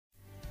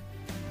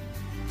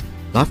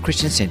Life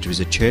Christian Centre is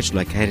a church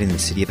located in the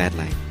city of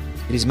Adelaide.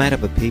 It is made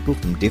up of people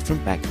from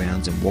different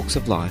backgrounds and walks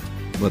of life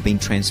who have been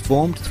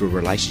transformed through a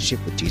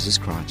relationship with Jesus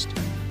Christ.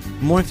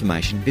 For more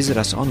information, visit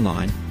us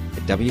online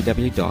at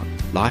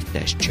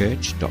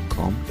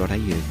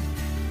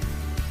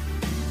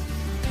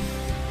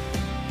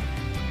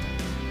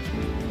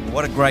www.life-church.com.au.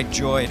 What a great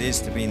joy it is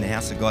to be in the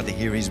house of God to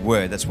hear His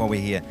Word. That's why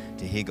we're here,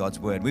 to hear God's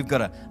Word. We've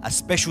got a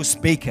special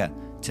speaker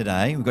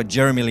today. We've got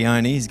Jeremy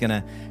Leone. He's going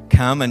to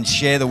come and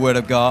share the Word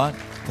of God.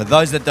 For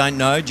those that don't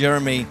know,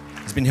 Jeremy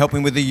has been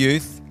helping with the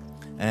youth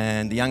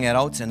and the young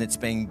adults, and it's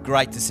been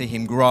great to see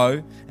him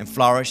grow and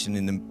flourish and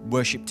in the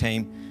worship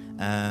team.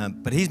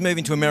 But he's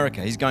moving to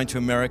America. He's going to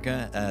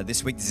America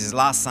this week. This is his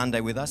last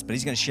Sunday with us, but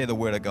he's going to share the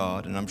Word of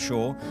God, and I'm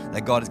sure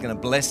that God is going to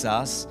bless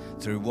us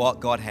through what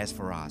God has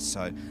for us.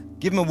 So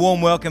give him a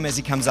warm welcome as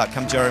he comes up.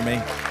 Come,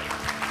 Jeremy.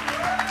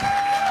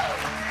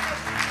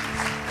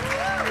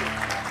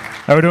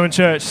 How we doing,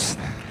 church?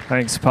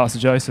 Thanks, Pastor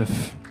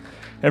Joseph.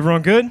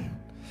 Everyone good?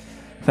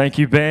 Thank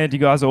you, band. You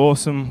guys are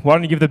awesome. Why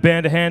don't you give the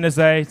band a hand as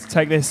they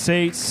take their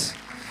seats?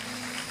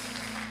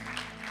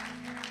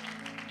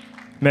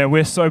 Man,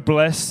 we're so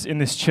blessed in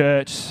this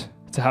church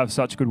to have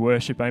such good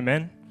worship.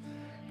 Amen.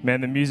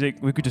 Man, the music,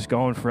 we could just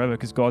go on forever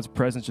because God's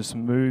presence just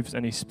moves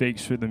and He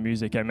speaks through the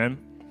music. Amen.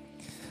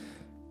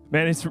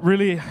 Man, it's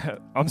really,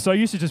 I'm so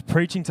used to just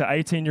preaching to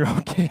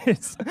 18-year-old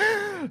kids.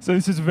 So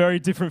this is very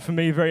different for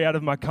me, very out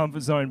of my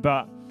comfort zone.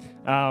 But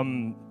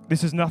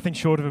this is nothing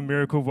short of a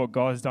miracle of what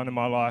God has done in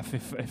my life.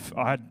 If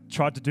I had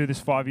tried to do this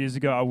 5 years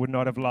ago, I would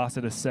not have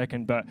lasted a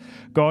second. But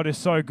God is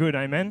so good,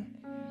 amen?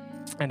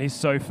 And He's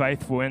so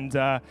faithful. And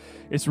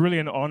it's really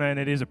an honor and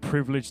it is a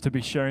privilege to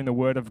be sharing the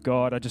Word of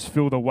God. I just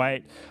feel the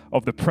weight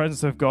of the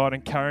presence of God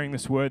and carrying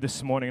this Word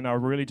this morning. And I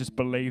really just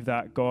believe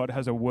that God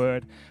has a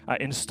word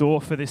in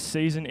store for this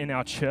season in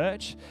our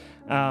church.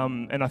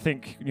 And I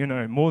think,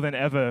 more than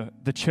ever,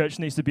 the church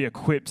needs to be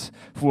equipped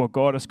for what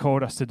God has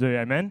called us to do,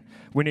 amen?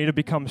 We need to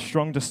become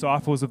strong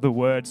disciples of the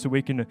Word so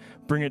we can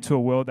bring it to a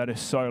world that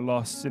is so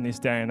lost in this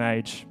day and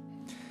age.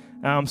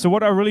 So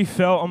what I really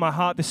felt on my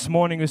heart this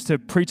morning was to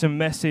preach a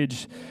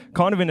message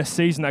kind of in a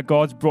season that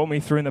God's brought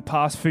me through in the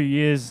past few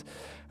years,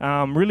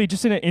 really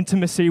just in an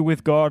intimacy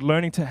with God,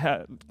 learning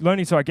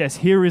to, I guess,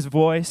 hear His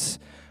voice,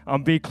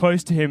 be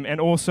close to Him,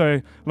 and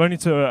also learning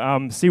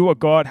to see what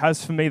God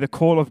has for me, the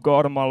call of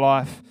God on my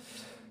life.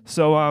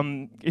 So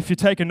if you're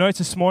taking notes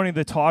this morning,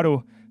 the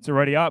title is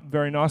already up,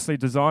 very nicely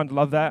designed.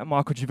 Love that.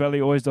 Michael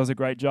Givelli always does a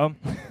great job.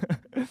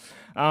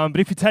 But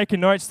if you're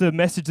taking notes, the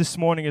message this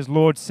morning is,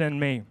 Lord, send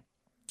me,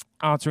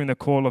 answering the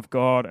call of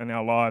God in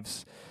our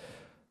lives.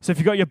 So if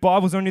you've got your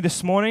Bibles on you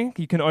this morning,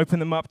 you can open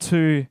them up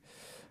to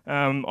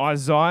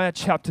Isaiah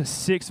chapter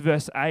 6,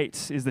 verse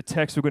 8 is the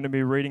text we're going to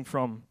be reading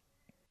from.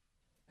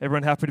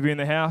 Everyone happy to be in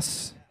the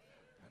house?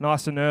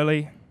 Nice and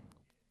early?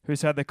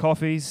 Who's had their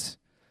coffees?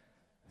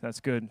 That's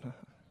good.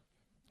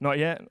 Not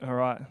yet? All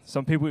right.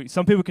 Some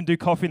people can do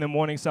coffee in the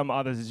morning, some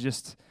others is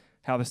just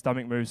how the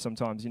stomach moves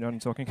sometimes. You know what I'm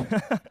talking?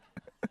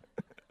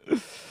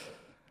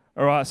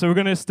 All right, so we're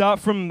going to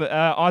start from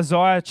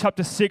Isaiah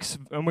chapter 6,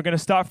 and we're going to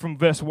start from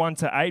verse 1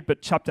 to 8,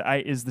 but chapter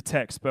 8 is the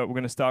text, but we're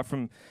going to start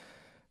from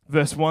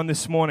verse 1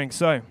 this morning.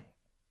 So,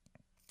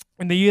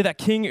 in the year that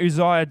King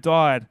Uzziah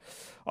died,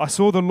 I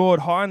saw the Lord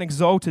high and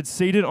exalted,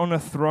 seated on a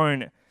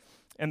throne,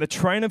 and the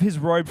train of His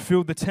robe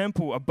filled the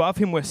temple. Above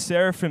Him were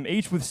seraphim,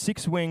 each with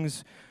 6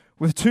 wings.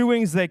 With 2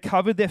 wings they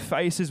covered their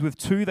faces, with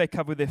 2 they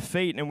covered their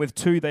feet, and with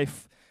 2 they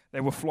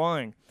were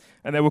flying.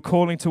 And they were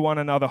calling to one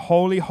another,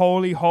 Holy,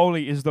 holy,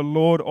 holy is the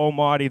Lord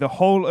Almighty. The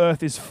whole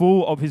earth is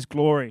full of His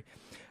glory.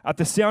 At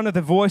the sound of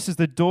the voices,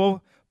 the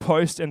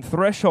doorposts and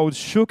thresholds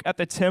shook at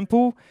the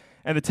temple,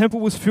 and the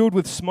temple was filled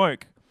with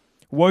smoke.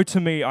 Woe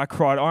to me, I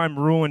cried, I am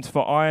ruined,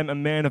 for I am a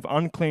man of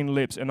unclean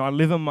lips, and I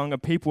live among a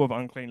people of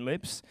unclean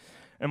lips.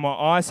 And my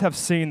eyes have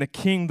seen the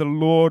King, the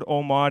Lord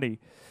Almighty.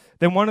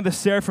 Then one of the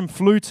seraphim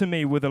flew to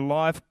me with a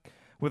live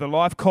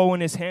coal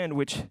in his hand,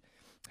 which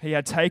he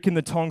had taken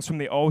the tongs from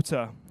the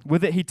altar.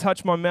 With it he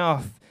touched my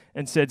mouth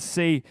and said,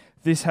 See,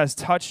 this has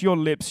touched your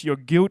lips, your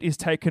guilt is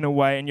taken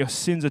away, and your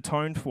sins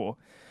atoned for.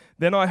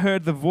 Then I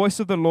heard the voice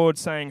of the Lord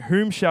saying,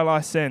 Whom shall I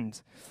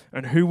send?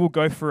 And who will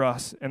go for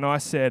us? And I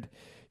said,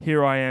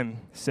 Here I am,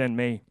 send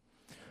me.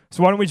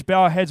 So why don't we just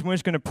bow our heads, and we're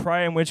just going to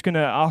pray, and we're just going to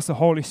ask the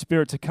Holy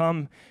Spirit to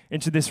come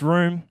into this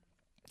room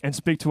and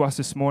speak to us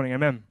this morning.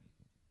 Amen.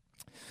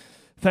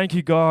 Thank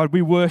you, God.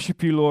 We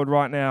worship you, Lord,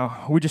 right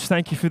now. We just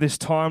thank you for this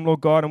time,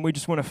 Lord God, and we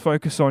just want to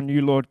focus on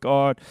you, Lord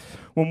God.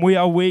 When we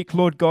are weak,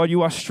 Lord God,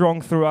 you are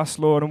strong through us,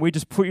 Lord, and we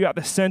just put you at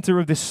the center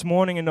of this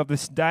morning and of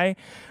this day,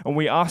 and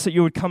we ask that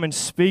you would come and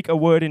speak a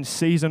word in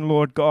season,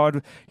 Lord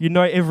God. You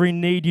know every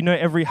need, you know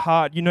every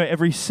heart, you know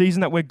every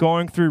season that we're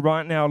going through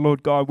right now,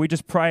 Lord God. We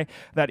just pray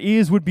that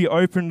ears would be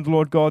opened,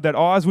 Lord God, that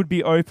eyes would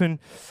be open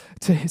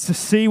to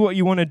see what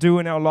you want to do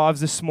in our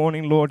lives this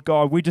morning, Lord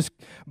God. We just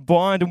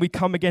bind and we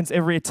come against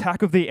every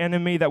attack of the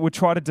enemy that would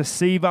try to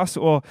deceive us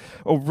or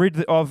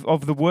rid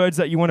of the words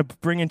that you want to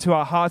bring into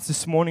our hearts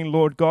this morning,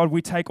 Lord God.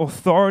 We take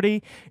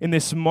authority in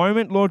this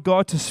moment, Lord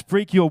God, to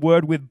speak your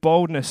word with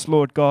boldness,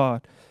 Lord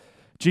God.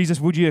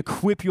 Jesus, would you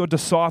equip your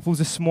disciples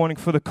this morning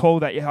for the call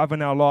that you have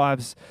in our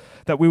lives,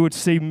 that we would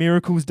see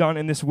miracles done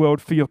in this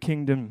world for your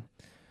kingdom.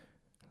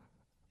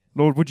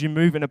 Lord, would you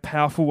move in a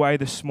powerful way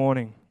this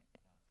morning?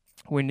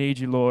 We need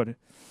you, Lord.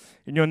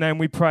 In your name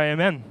we pray,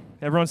 amen.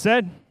 Everyone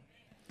said?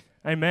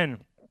 Amen.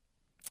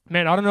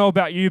 Man, I don't know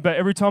about you, but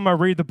every time I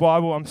read the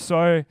Bible, I'm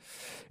so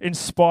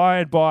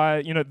inspired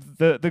by,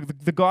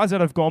 the guys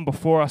that have gone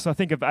before us. I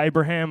think of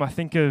Abraham, I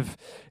think of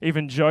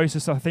even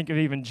Joseph, I think of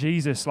even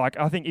Jesus. Like,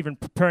 I think even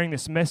preparing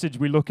this message,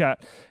 we look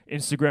at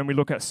Instagram, we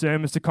look at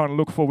sermons to kind of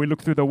look for, we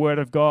look through the Word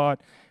of God.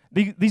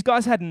 These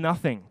guys had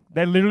nothing.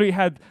 They literally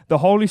had the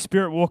Holy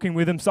Spirit walking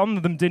with them. Some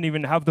of them didn't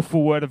even have the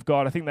full Word of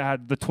God. I think they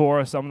had the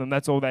Torah, some of them,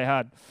 that's all they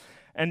had.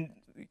 And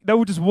they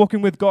were just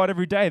walking with God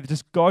every day.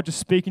 God just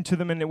speaking to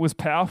them, and it was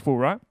powerful,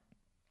 right?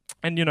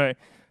 And,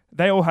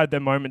 they all had their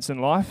moments in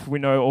life. We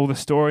know all the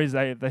stories.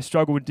 They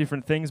struggled with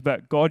different things,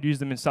 but God used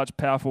them in such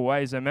powerful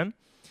ways, amen?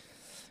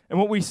 And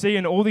what we see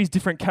in all these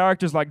different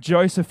characters like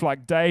Joseph,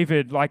 like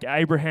David, like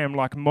Abraham,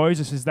 like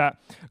Moses, is that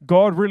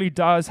God really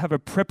does have a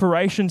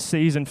preparation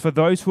season for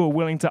those who are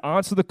willing to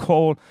answer the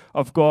call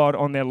of God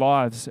on their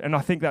lives. And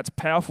I think that's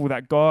powerful,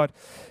 that God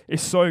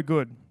is so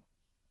good.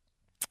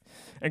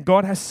 And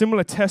God has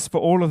similar tests for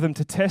all of them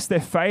to test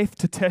their faith,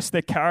 to test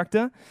their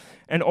character,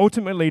 and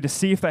ultimately to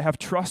see if they have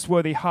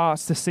trustworthy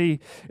hearts, to see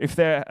if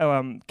they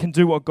can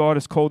do what God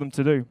has called them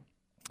to do.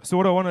 So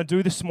what I want to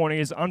do this morning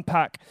is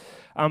unpack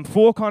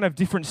 4 kind of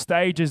different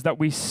stages that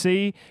we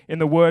see in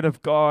the Word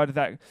of God,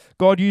 that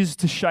God uses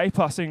to shape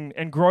us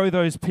and grow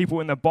those people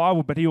in the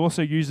Bible, but he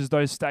also uses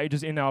those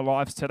stages in our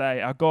lives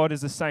today. Our God is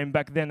the same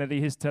back then that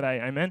he is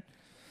today. Amen?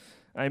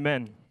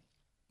 Amen.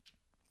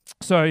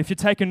 So if you're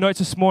taking notes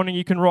this morning,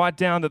 you can write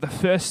down that the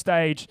first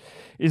stage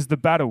is the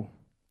battle.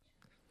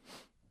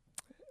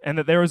 And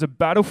that there is a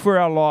battle for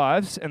our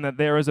lives, and that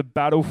there is a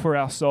battle for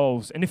our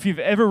souls. And if you've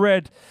ever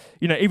read,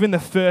 even the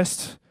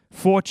first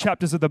 4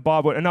 chapters of the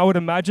Bible, and I would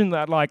imagine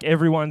that like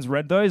everyone's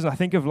read those. And I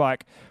think of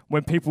like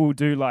when people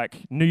do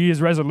like New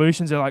Year's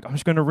resolutions, they're like, I'm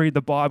just going to read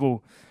the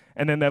Bible.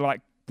 And then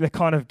they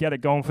kind of get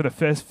it going for the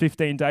first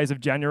 15 days of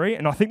January.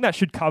 And I think that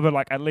should cover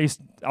like at least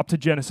up to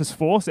Genesis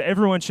 4. So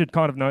everyone should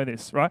kind of know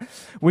this, right?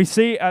 We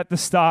see at the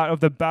start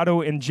of the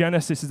battle in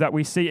Genesis is that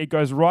we see it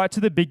goes right to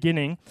the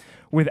beginning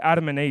with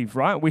Adam and Eve,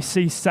 right? We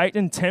see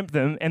Satan tempt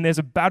them, and there's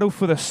a battle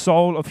for the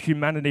soul of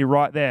humanity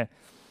right there.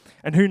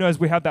 And who knows,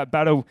 we have that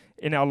battle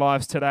in our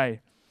lives today.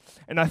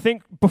 And I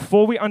think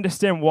before we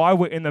understand why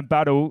we're in the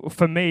battle,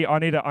 for me, I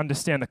need to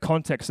understand the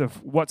context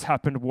of what's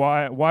happened,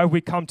 why we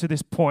come to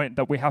this point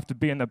that we have to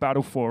be in the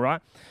battle for,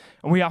 right?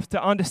 And we have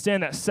to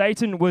understand that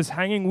Satan was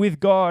hanging with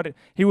God.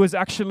 He was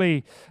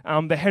actually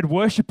the head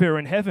worshiper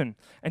in heaven.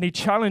 And he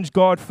challenged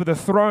God for the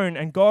throne.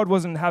 And God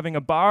wasn't having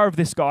a bar of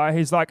this guy.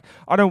 He's like,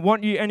 I don't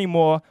want you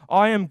anymore.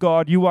 I am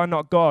God. You are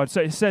not God.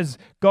 So it says,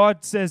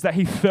 God says that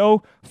he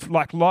fell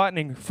like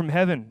lightning from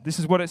heaven. This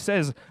is what it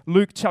says.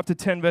 Luke chapter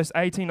 10, verse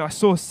 18. I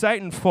saw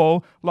Satan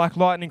fall like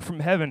lightning from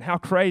heaven. How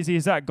crazy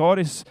is that? God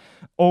is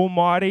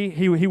almighty.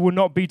 He will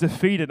not be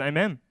defeated.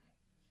 Amen.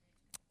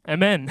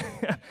 Amen.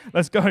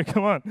 Let's go.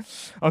 Come on.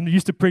 I'm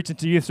used to preaching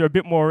to youth, so a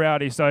bit more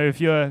rowdy. So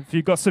if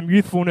you've got some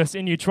youthfulness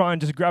in you, try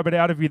and just grab it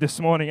out of you this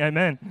morning.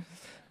 Amen.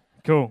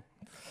 Cool.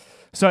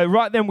 So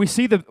right then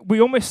we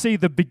almost see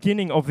the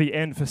beginning of the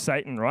end for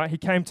Satan, right? He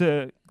came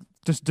to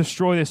just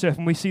destroy this earth,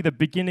 and we see the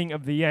beginning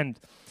of the end.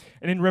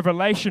 And in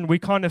Revelation, we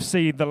kind of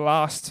see the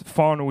last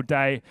final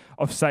day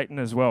of Satan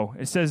as well.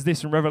 It says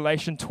this in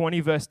Revelation 20,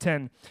 verse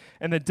 10.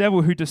 And the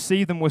devil who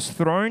deceived them was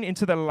thrown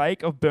into the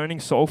lake of burning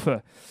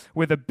sulfur,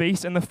 where the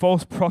beast and the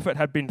false prophet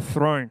had been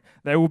thrown.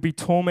 They will be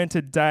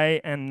tormented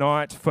day and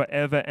night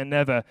forever and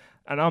ever.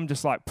 And I'm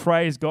just like,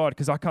 praise God,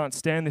 because I can't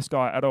stand this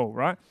guy at all,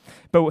 right?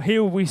 But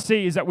here we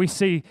see is that we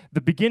see the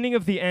beginning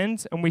of the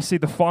end, and we see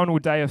the final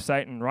day of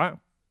Satan, right?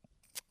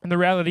 And the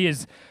reality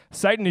is,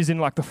 Satan is in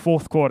like the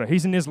 4th quarter.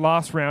 He's in his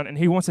last round, and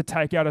he wants to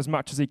take out as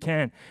much as he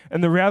can.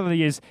 And the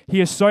reality is,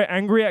 he is so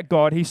angry at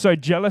God. He's so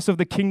jealous of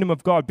the kingdom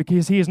of God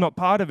because he is not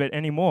part of it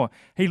anymore.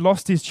 He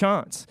lost his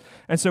chance.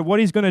 And so what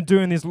he's going to do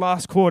in this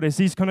last quarter is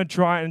he's going to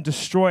try and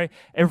destroy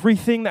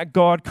everything that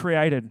God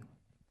created.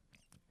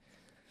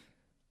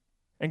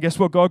 And guess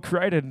what God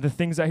created? The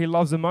things that he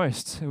loves the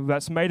most.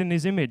 That's made in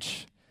his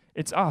image.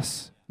 It's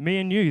us, me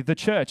and you, the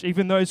church,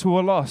 even those who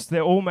are lost.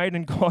 They're all made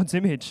in God's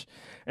image.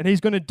 And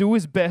he's going to do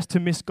his best to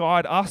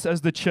misguide us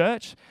as the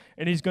church,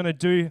 and he's going to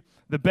do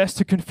the best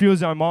to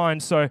confuse our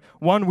minds. So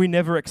 1, we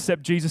never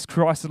accept Jesus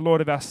Christ as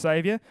Lord of our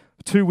Savior.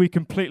 2, we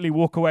completely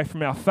walk away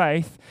from our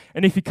faith.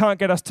 And if he can't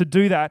get us to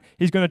do that,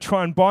 he's going to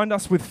try and bind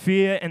us with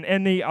fear and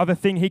any other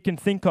thing he can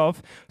think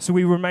of, so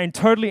we remain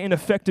totally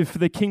ineffective for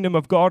the kingdom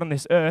of God on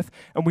this earth,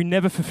 and we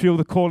never fulfill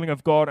the calling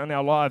of God in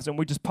our lives. And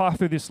we just pass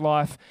through this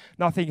life,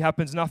 nothing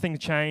happens, nothing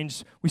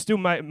changed. We still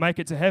make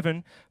it to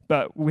heaven,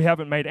 but we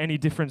haven't made any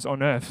difference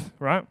on earth,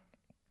 right?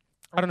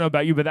 I don't know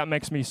about you, but that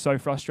makes me so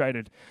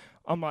frustrated.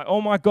 I'm like, oh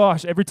my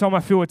gosh, every time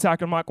I feel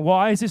attacked, I'm like,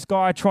 why is this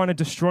guy trying to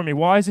destroy me?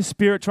 Why is this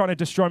spirit trying to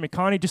destroy me?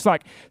 Can't he just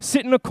like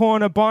sit in a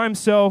corner by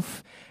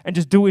himself and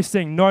just do his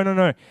thing?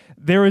 No.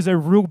 There is a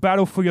real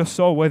battle for your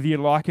soul, whether you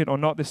like it or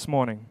not this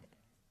morning.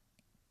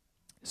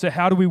 So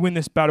how do we win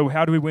this battle?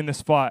 How do we win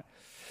this fight?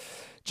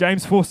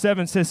 James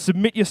 4:7 says,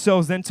 submit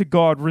yourselves then to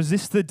God,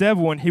 resist the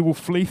devil and he will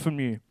flee from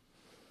you.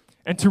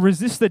 And to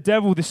resist the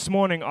devil this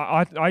morning,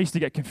 I used to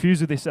get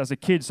confused with this as a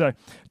kid. So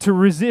to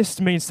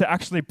resist means to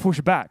actually push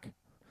back.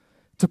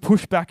 To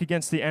push back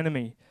against the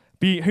enemy.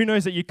 Who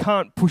knows that you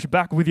can't push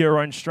back with your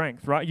own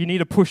strength, right? You need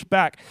to push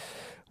back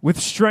with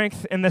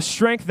strength, and the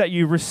strength that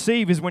you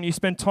receive is when you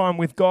spend time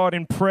with God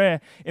in prayer,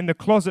 in the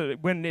closet,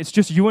 when it's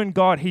just you and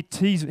God. He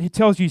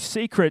tells you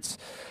secrets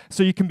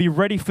so you can be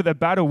ready for the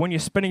battle. When you're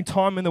spending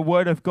time in the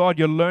Word of God,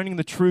 you're learning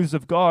the truths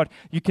of God.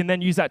 You can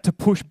then use that to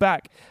push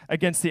back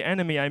against the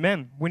enemy,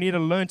 amen? We need to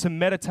learn to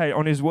meditate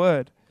on His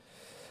Word.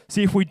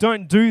 See, if we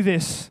don't do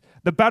this,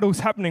 the battle's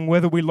happening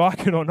whether we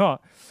like it or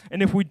not.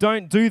 And if we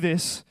don't do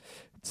this,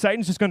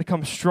 Satan's just going to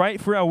come straight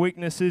for our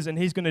weaknesses and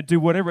he's going to do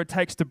whatever it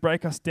takes to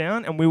break us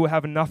down, and we will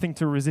have nothing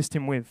to resist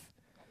him with.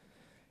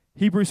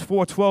 Hebrews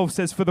 4:12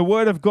 says, for the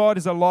word of God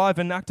is alive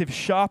and active,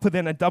 sharper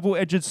than a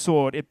double-edged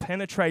sword. It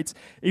penetrates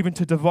even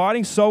to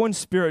dividing soul and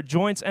spirit,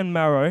 joints and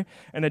marrow,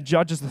 and it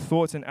judges the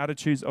thoughts and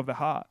attitudes of the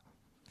heart.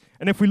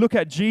 And if we look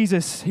at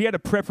Jesus, he had a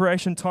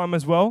preparation time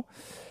as well.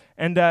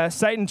 And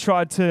Satan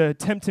tried to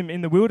tempt him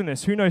in the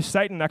wilderness. Who knows?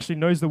 Satan actually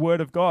knows the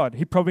word of God.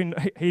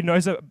 He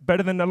knows it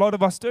better than a lot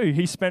of us do.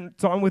 He spent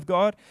time with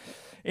God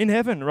in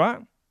heaven, right?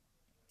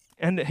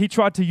 And he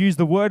tried to use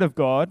the word of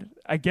God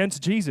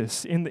against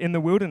Jesus in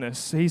the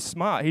wilderness. He's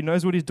smart. He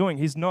knows what he's doing.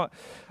 He's not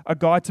a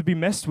guy to be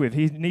messed with.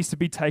 He needs to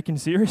be taken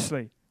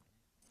seriously.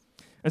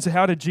 And so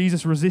how did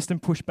Jesus resist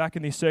and push back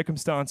in these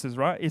circumstances,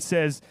 right? It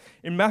says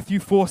in Matthew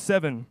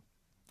 4:7,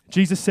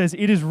 Jesus says,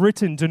 it is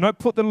written, do not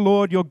put the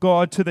Lord your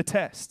God to the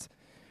test.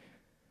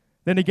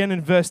 Then again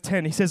in verse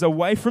 10, he says,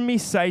 away from me,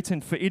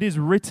 Satan, for it is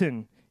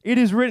written,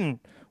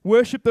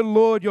 worship the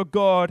Lord your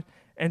God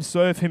and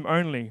serve him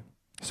only.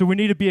 So we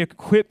need to be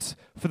equipped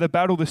for the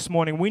battle this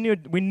morning. We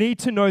need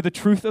to know the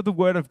truth of the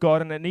word of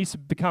God, and it needs to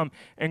become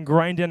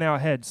ingrained in our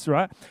heads,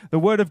 right? The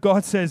word of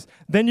God says,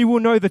 then you will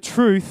know the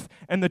truth,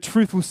 and the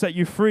truth will set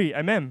you free.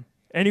 Amen.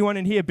 Anyone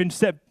in here been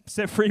set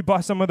free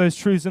by some of those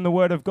truths in the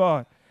word of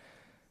God?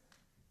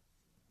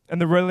 And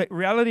the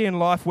reality in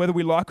life, whether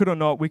we like it or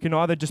not, we can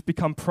either just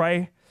become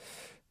prey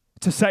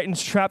to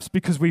Satan's traps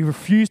because we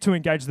refuse to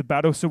engage the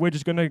battle, so we're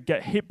just going to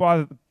get hit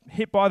by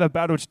the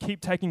battle, just keep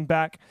taking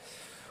back.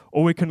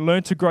 Or we can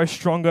learn to grow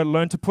stronger,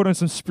 learn to put on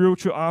some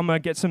spiritual armor,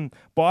 get some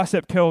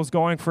bicep curls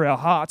going for our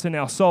hearts and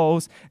our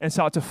souls, and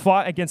start to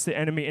fight against the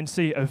enemy and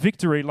see a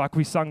victory like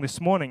we sung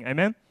this morning.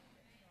 Amen?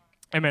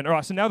 Amen. All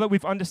right, so now that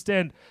we've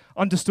understood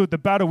the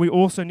battle, we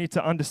also need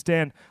to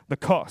understand the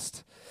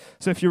cost.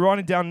 So if you're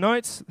writing down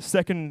notes, the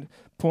second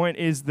point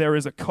is there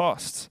is a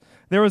cost.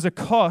 There is a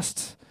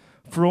cost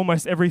for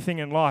almost everything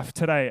in life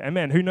today.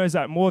 Amen. Who knows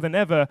that more than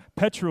ever?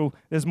 Petrol,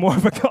 there's more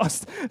of a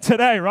cost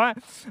today, right?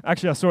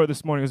 Actually, I saw it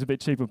this morning. It was a bit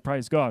cheaper,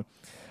 praise God.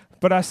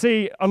 But I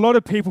see a lot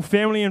of people,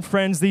 family and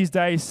friends these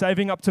days,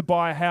 saving up to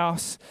buy a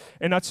house.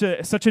 And that's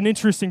such an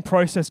interesting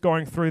process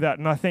going through that.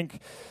 And I think,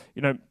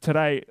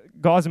 today,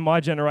 guys in my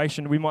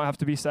generation, we might have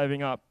to be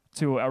saving up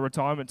to our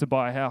retirement to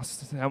buy a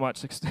house, how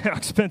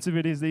expensive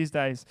it is these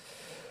days.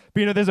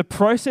 But there's a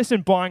process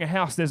in buying a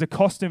house. There's a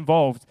cost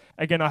involved.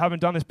 Again, I haven't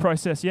done this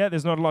process yet.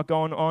 There's not a lot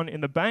going on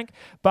in the bank.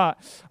 But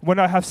what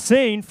I have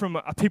seen from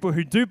people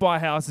who do buy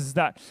houses is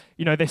that,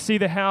 they see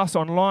the house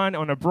online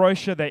on a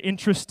brochure. They're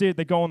interested.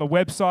 They go on the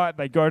website.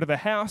 They go to the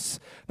house.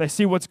 They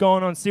see what's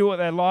going on, see what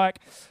they're like.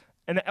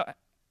 And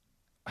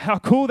how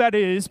cool that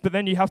is. But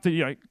then you have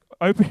to,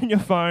 open your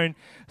phone,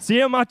 see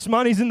how much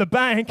money's in the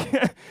bank,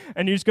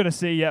 and you're just going to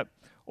see, yep,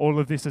 all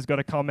of this has got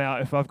to come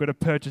out if I've got to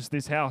purchase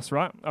this house,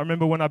 right? I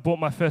remember when I bought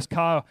my first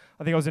car,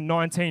 I think I was in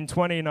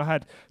 1920, and I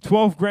had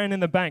 12 grand in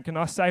the bank, and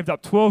I saved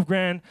up 12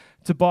 grand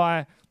to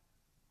buy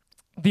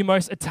the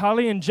most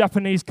Italian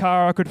Japanese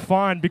car I could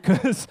find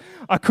because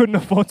I couldn't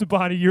afford to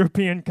buy a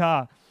European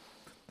car.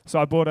 So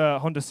I bought a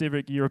Honda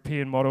Civic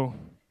European model.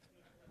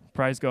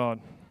 Praise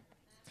God.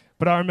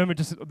 But I remember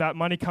just that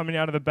money coming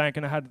out of the bank,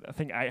 and I had, I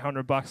think,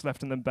 $800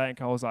 left in the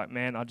bank. I was like,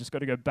 man, I just got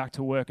to go back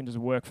to work and just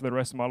work for the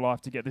rest of my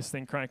life to get this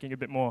thing cranking a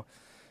bit more.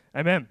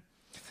 Amen.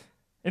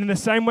 And in the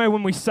same way,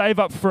 when we save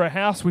up for a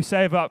house, we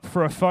save up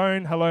for a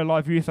phone. Hello,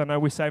 Live Youth, I know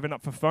we're saving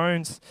up for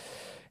phones.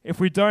 If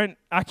we don't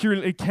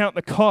accurately count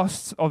the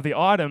costs of the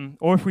item,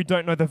 or if we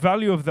don't know the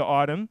value of the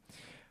item,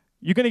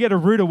 you're going to get a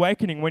rude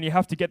awakening when you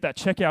have to get that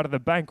check out of the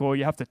bank, or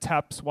you have to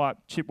tap, swipe,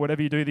 chip,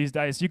 whatever you do these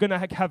days. You're going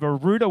to have a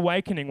rude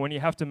awakening when you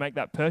have to make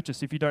that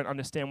purchase if you don't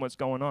understand what's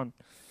going on.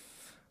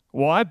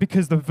 Why?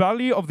 Because the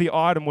value of the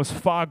item was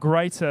far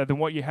greater than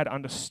what you had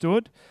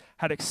understood,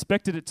 had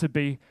expected it to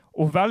be,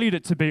 or valued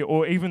it to be,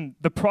 or even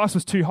the price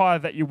was too high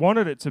that you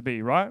wanted it to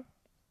be, right?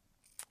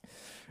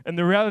 And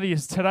the reality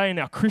is today in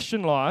our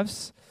Christian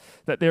lives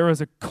that there is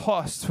a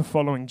cost for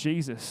following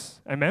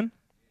Jesus. Amen?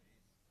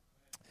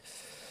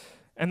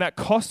 And that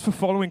cost for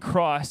following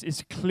Christ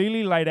is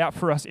clearly laid out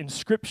for us in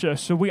Scripture,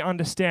 so we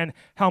understand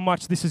how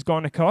much this is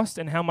going to cost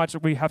and how much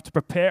we have to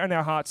prepare in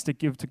our hearts to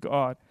give to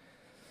God.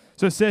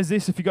 So it says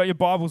this, if you got your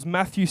Bibles,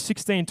 Matthew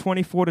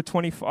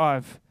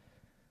 16:24-25.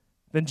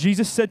 Then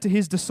Jesus said to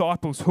his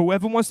disciples,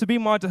 "Whoever wants to be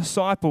my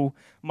disciple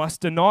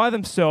must deny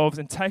themselves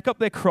and take up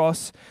their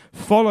cross,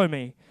 follow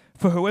me.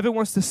 For whoever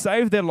wants to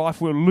save their life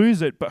will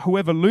lose it, but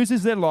whoever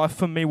loses their life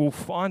for me will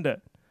find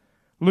it."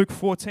 Luke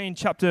 14,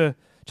 chapter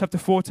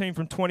 14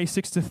 from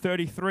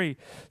 26-33.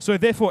 So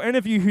therefore, any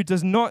of you who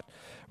does not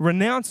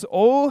renounce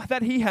all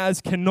that he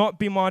has cannot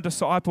be my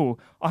disciple.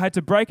 I had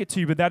to break it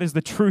to you, but that is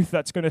the truth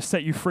that's going to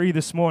set you free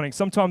this morning.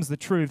 Sometimes the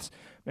truths,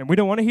 man, we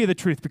don't want to hear the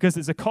truth because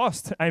there's a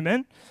cost.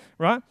 Amen?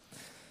 Right?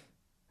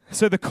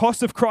 So the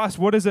cost of Christ,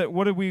 what is it?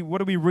 What are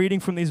we reading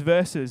from these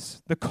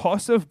verses? The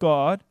cost of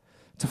God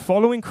to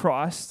following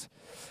Christ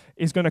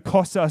is going to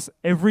cost us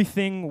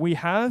everything we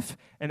have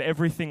and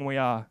everything we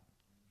are.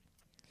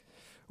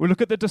 We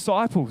look at the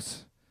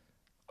disciples.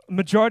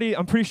 Majority,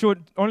 I'm pretty sure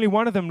only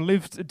one of them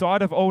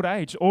died of old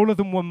age. All of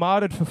them were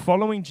martyred for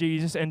following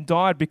Jesus and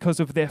died because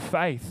of their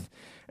faith.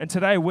 And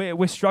today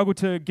we struggle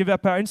to give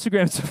up our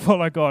Instagrams to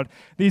follow God.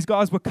 These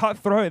guys were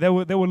cutthroat. They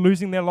were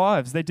losing their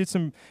lives. They did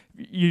some.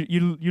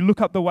 You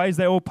look up the ways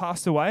they all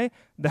passed away.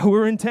 They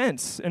were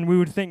intense, and we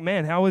would think,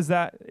 man, how is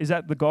that? Is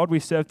that the God we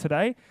serve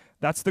today?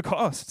 That's the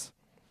cost.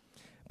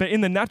 But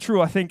in the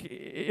natural, I think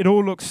it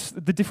all looks,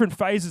 the different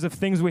phases of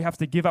things we have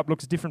to give up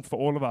looks different for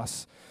all of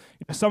us.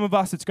 Some of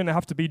us, it's going to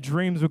have to be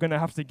dreams we're going to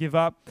have to give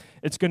up.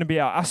 It's going to be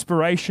our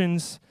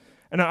aspirations.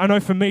 And I know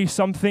for me,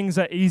 some things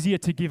are easier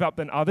to give up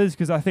than others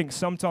because I think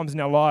sometimes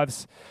in our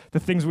lives, the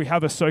things we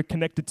have are so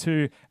connected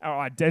to our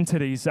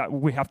identities that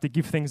we have to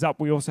give things up.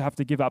 We also have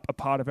to give up a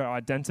part of our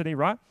identity,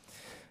 right?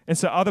 And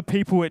so other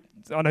people,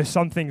 I know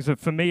some things,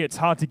 for me, it's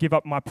hard to give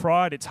up my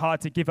pride. It's hard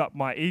to give up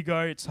my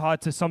ego. It's hard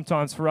to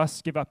sometimes for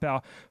us give up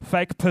our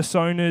fake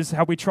personas,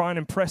 how we try and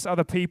impress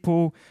other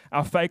people,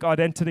 our fake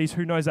identities.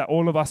 Who knows that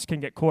all of us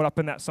can get caught up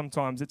in that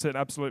sometimes. It's an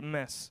absolute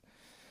mess.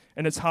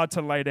 And it's hard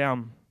to lay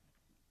down.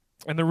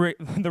 And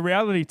the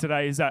reality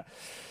today is that,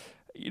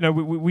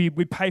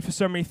 we pay for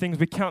so many things.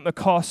 We count the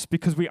costs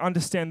because we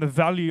understand the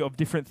value of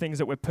different things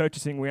that we're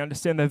purchasing. We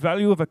understand the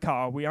value of a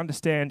car. We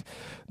understand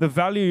the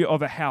value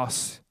of a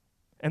house.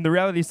 And the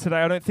reality is today,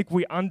 I don't think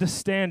we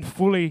understand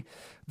fully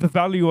the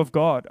value of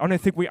God. I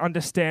don't think we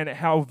understand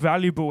how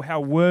valuable,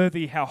 how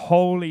worthy, how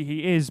holy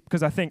he is,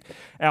 because I think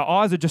our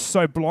eyes are just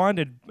so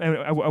blinded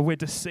and we're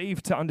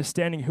deceived to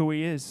understanding who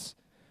he is.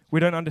 We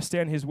don't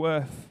understand his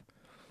worth.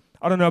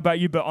 I don't know about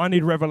you, but I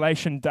need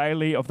revelation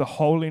daily of the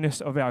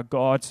holiness of our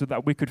God so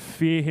that we could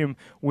fear him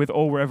with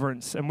all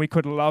reverence and we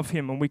could love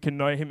him and we can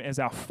know him as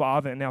our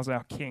Father and as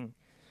our King.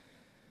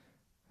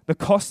 The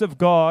cost of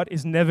God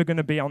is never going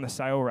to be on the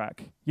sale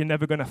rack. You're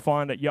never going to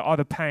find it. You're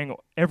either paying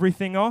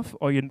everything off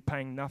or you're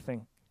paying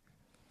nothing.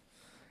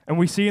 And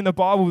we see in the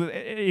Bible,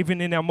 even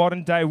in our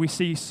modern day, we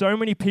see so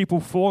many people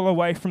fall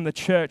away from the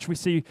church. We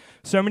see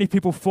so many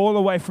people fall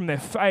away from their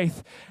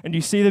faith. And you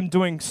see them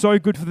doing so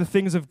good for the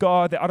things of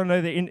God. They're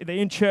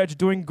in church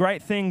doing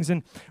great things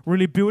and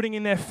really building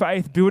in their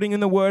faith, building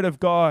in the Word of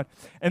God.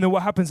 And then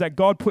what happens is that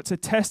God puts a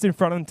test in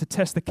front of them to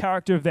test the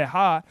character of their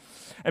heart.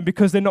 And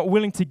because they're not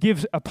willing to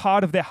give a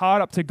part of their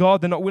heart up to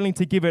God, they're not willing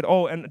to give it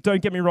all. And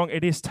don't get me wrong,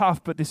 it is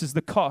tough, but this is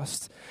the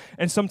cost.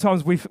 And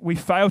sometimes we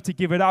fail to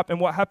give it up. And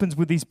what happens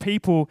with these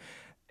people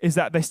is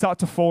that they start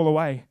to fall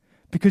away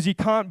because you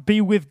can't be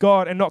with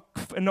God and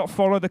not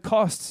follow the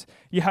costs.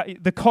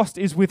 The cost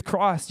is with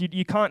Christ.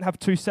 You can't have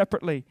two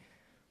separately.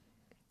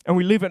 And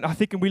we live in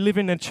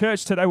a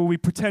church today where we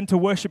pretend to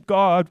worship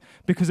God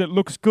because it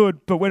looks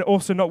good, but we're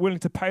also not willing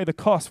to pay the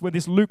cost. We're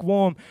this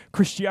lukewarm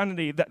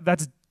Christianity.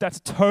 That's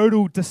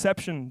total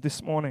deception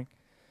this morning.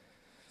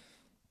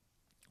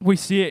 We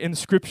see it in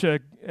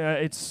Scripture.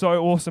 It's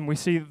so awesome. We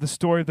see the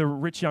story of the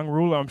rich young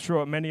ruler. I'm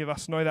sure many of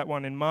us know that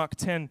one in Mark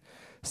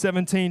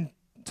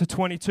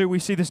 10:17-22. We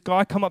see this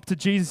guy come up to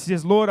Jesus. He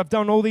says, "Lord, I've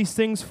done all these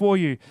things for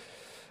you.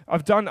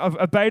 I've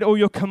obeyed all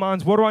your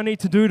commands. What do I need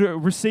to do to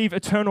receive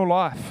eternal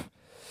life?"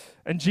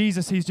 And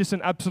Jesus, he's just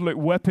an absolute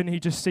weapon. He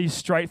just sees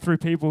straight through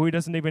people. He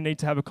doesn't even need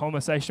to have a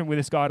conversation with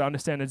this guy to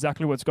understand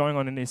exactly what's going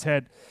on in his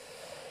head.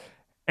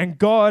 And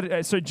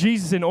so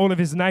Jesus in all of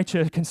his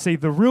nature can see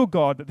the real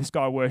God that this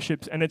guy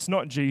worships, and it's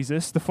not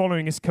Jesus. The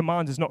following his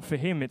commands is not for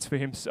him, it's for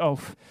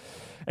himself.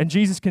 And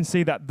Jesus can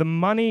see that the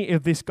money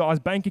of this guy's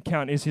bank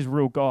account is his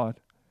real God.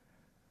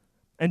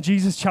 And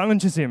Jesus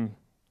challenges him.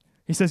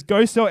 He says,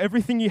 "Go sell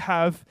everything you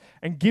have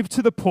and give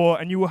to the poor,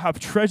 and you will have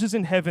treasures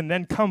in heaven.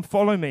 Then come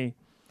follow me."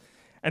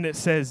 And it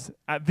says,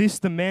 at this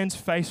the man's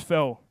face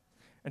fell,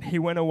 and he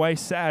went away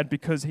sad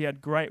because he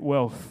had great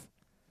wealth.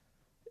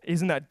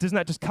 Doesn't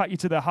that just cut you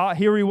to the heart?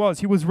 Here he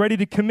was ready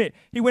to commit.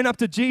 He went up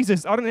to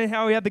Jesus. I don't know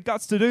how he had the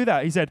guts to do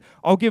that. He said,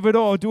 "I'll give it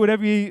all, do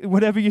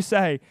whatever you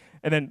say,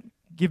 and then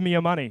give me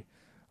your money."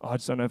 Oh, I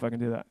just don't know if I can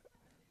do that.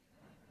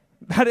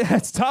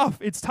 It's tough.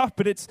 It's tough,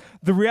 but it's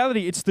the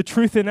reality. It's the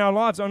truth in our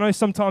lives. I know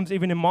sometimes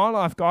even in my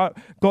life, God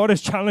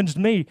has challenged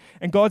me,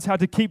 and God's had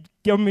to keep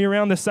giving me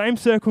around the same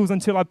circles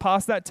until I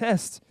pass that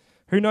test.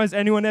 Who knows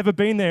anyone ever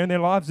been there in their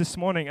lives this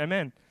morning?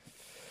 Amen.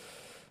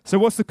 So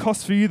what's the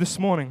cost for you this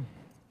morning?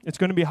 It's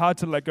going to be hard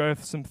to let go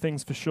of some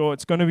things for sure.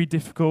 It's going to be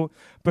difficult,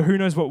 but who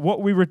knows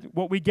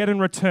what we get in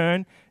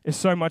return is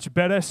so much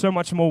better, so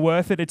much more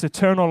worth it. It's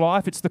eternal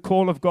life. It's the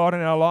call of God in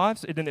our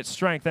lives and its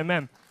strength.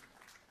 Amen.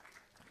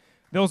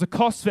 There was a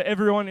cost for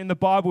everyone in the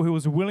Bible who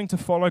was willing to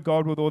follow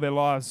God with all their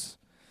lives.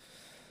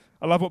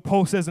 I love what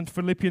Paul says in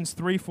Philippians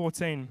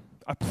 3:14.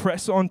 I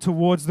press on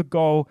towards the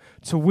goal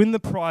to win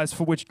the prize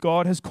for which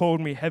God has called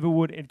me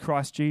heavenward in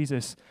Christ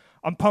Jesus.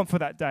 I'm pumped for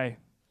that day.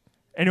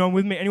 Anyone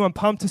with me? Anyone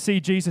pumped to see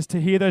Jesus,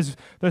 to hear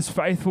those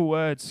faithful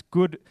words?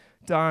 Good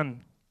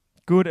done.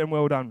 Good and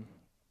well done.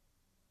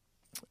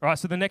 All right,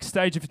 so the next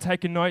stage, if you're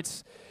taking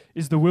notes,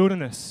 is the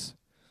wilderness.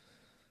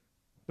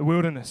 The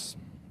wilderness.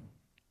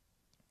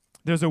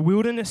 There's a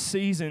wilderness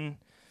season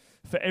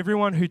for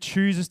everyone who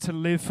chooses to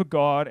live for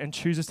God and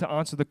chooses to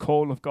answer the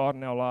call of God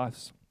in our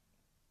lives.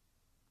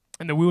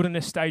 And the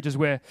wilderness stage is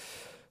where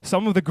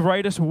some of the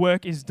greatest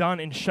work is done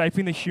in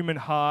shaping the human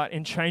heart,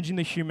 in changing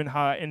the human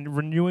heart, and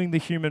renewing the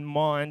human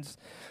minds.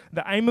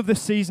 The aim of the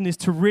season is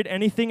to rid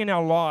anything in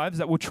our lives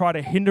that will try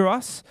to hinder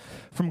us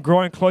from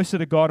growing closer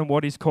to God and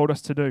what He's called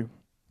us to do.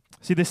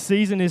 See, this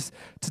season is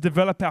to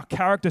develop our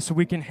character so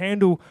we can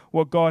handle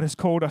what God has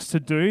called us to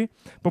do.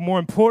 But more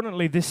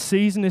importantly, this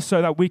season is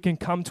so that we can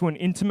come to an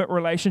intimate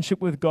relationship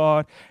with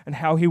God and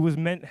how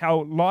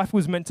life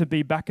was meant to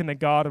be back in the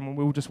garden when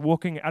we were just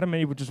walking, Adam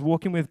and Eve were just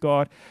walking with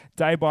God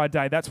day by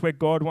day. That's where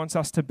God wants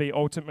us to be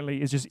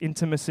ultimately, is just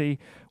intimacy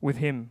with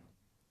Him.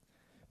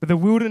 But the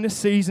wilderness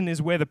season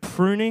is where the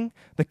pruning,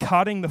 the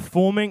cutting, the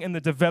forming, and the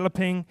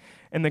developing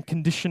and the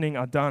conditioning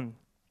are done.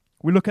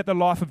 We look at the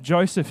life of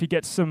Joseph. He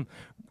gets some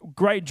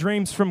great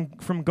dreams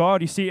from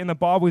God. You see it in the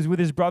Bible. He's with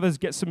his brothers,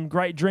 gets some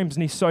great dreams,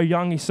 and he's so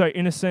young, he's so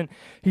innocent.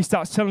 He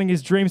starts telling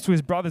his dreams to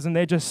his brothers, and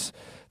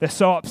they're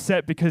so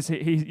upset because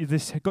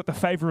he's got the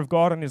favor of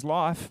God in his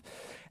life.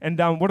 And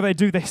what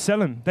do? They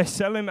sell him. They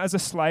sell him as a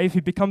slave.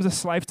 He becomes a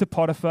slave to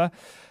Potiphar.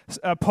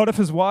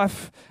 Potiphar's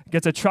wife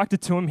gets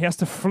attracted to him. He has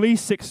to flee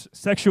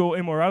sexual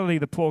immorality,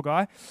 the poor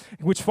guy,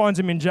 which finds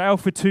him in jail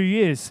for 2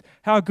 years.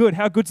 How good?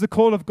 How good's the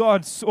call of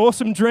God?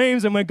 Awesome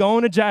dreams, and we're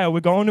going to jail. We're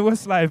going to a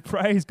slave.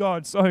 Praise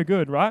God. So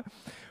good, right?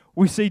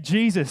 We see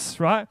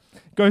Jesus, right?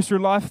 Goes through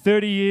life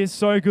 30 years,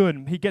 so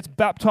good. He gets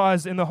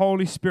baptized in the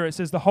Holy Spirit. It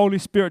says the Holy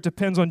Spirit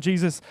depends on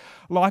Jesus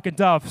like a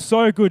dove.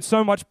 So good,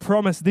 so much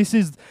promise. This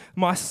is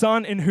my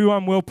son in whom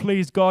I'm well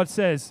pleased, God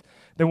says.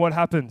 Then what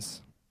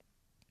happens?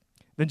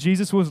 Then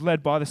Jesus was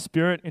led by the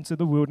Spirit into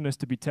the wilderness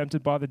to be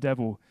tempted by the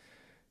devil.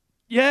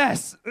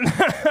 Yes!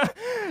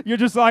 You're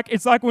just like,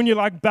 it's like when you're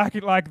like back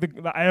at like the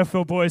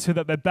AFL boys who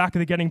that they're back,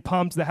 they're getting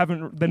pumped,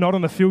 they're not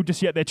on the field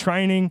just yet, they're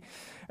training,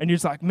 and you're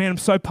just like, man, I'm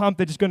so pumped,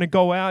 they're just going to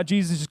go out.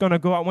 Jesus is just going to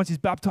go out. Once he's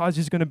baptized,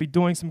 he's going to be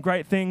doing some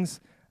great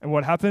things. And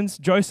what happens?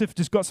 Joseph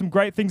just got some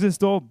great things in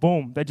store.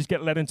 Boom, they just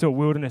get led into a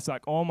wilderness.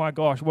 Like, oh my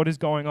gosh, what is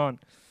going on?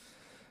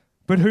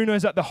 But who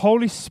knows that the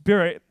Holy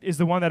Spirit is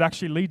the one that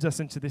actually leads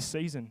us into this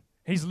season.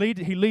 He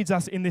leads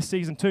us in this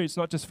season too. It's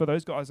not just for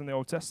those guys in the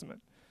Old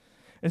Testament.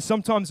 And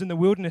sometimes in the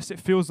wilderness, it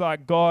feels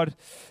like God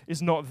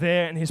is not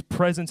there and His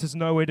presence is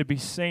nowhere to be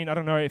seen. I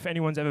don't know if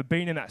anyone's ever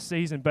been in that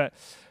season, but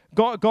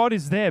God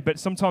is there, but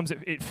sometimes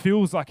it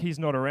feels like He's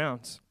not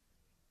around.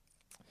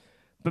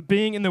 But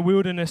being in the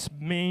wilderness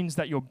means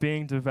that you're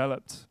being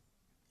developed.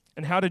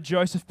 And how did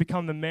Joseph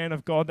become the man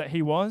of God that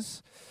he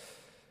was?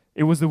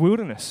 It was the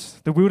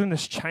wilderness. The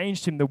wilderness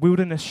changed him. The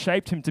wilderness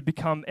shaped him to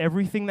become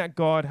everything that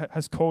God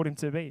has called him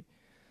to be.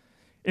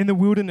 In the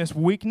wilderness,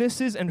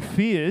 weaknesses and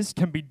fears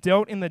can be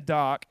dealt in the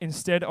dark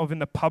instead of in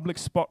the public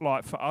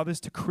spotlight for others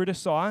to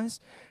criticize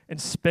and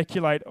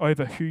speculate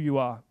over who you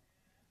are.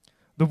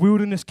 The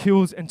wilderness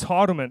kills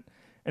entitlement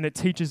and it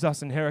teaches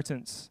us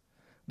inheritance.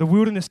 The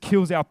wilderness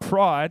kills our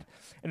pride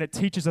and it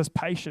teaches us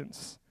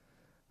patience.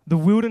 The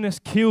wilderness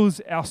kills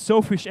our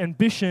selfish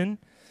ambition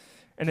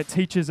and it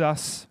teaches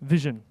us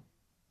vision.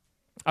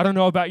 I don't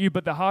know about you,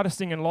 but the hardest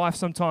thing in life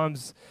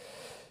sometimes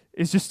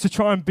is just to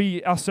try and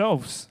be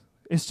ourselves.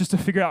 It's just to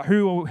figure out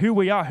who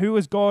we are, who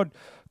has God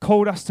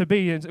called us to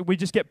be. And we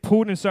just get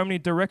pulled in so many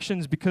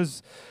directions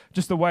because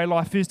just the way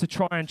life is, to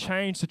try and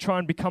change, to try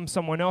and become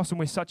someone else. And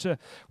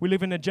we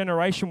live in a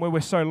generation where we're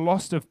so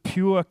lost of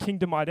pure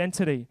kingdom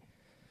identity.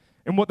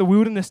 And what the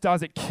wilderness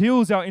does, it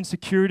kills our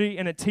insecurity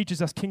and it teaches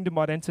us kingdom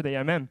identity.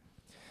 Amen.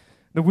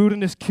 The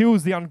wilderness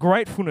kills the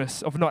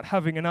ungratefulness of not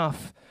having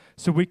enough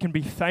so we can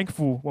be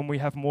thankful when we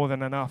have more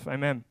than enough.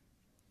 Amen.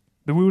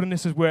 The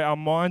wilderness is where our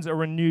minds are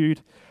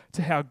renewed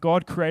to how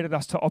God created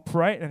us to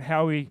operate and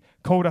how He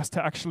called us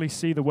to actually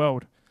see the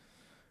world.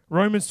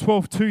 Romans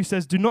 12:2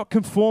 says, "Do not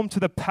conform to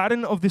the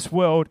pattern of this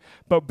world,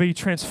 but be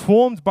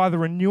transformed by the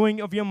renewing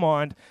of your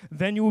mind.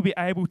 Then you will be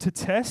able to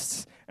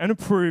test and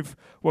approve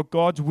what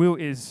God's will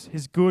is,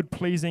 His good,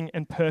 pleasing,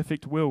 and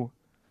perfect will."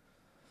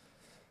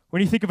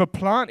 When you think of a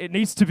plant, it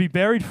needs to be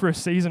buried for a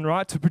season,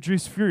 right, to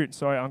produce fruit.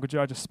 Sorry, Uncle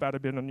Joe, I just spat a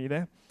bit on you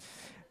there.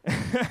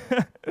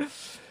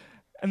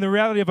 And the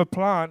reality of a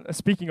plant,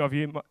 speaking of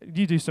you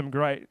do some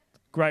great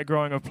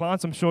growing of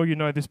plants. I'm sure you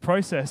know this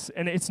process.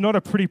 And it's not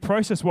a pretty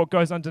process what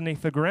goes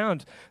underneath the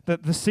ground.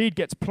 That the seed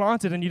gets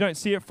planted and you don't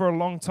see it for a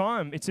long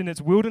time. It's in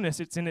its wilderness.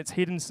 It's in its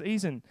hidden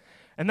season.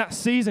 And that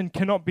season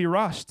cannot be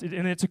rushed.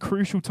 And it's a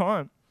crucial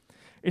time.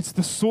 It's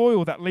the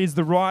soil that leaves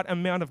the right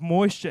amount of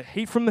moisture,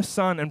 heat from the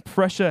sun, and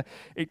pressure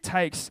it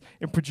takes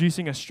in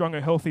producing a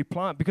stronger, healthy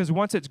plant. Because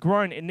once it's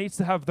grown, it needs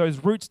to have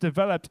those roots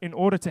developed in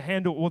order to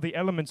handle all the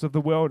elements of the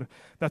world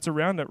that's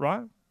around it,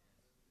 right?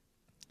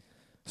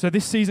 So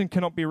this season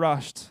cannot be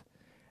rushed.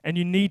 And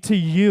you need to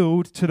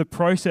yield to the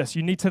process.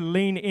 You need to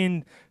lean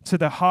in to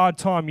the hard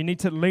time. You need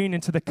to lean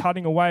into the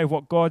cutting away of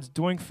what God's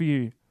doing for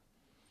you.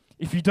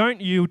 If you don't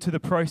yield to the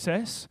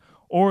process,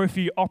 or if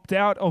you opt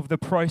out of the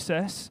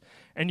process,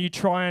 and you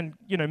try and,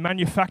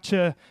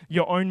 manufacture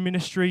your own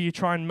ministry, you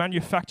try and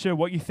manufacture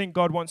what you think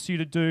God wants you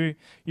to do,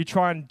 you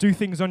try and do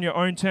things on your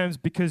own terms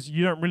because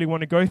you don't really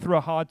want to go through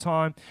a hard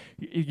time,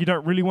 you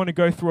don't really want to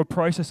go through a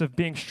process of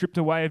being stripped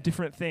away of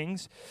different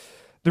things,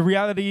 the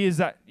reality is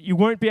that you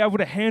won't be able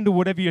to handle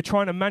whatever you're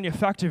trying to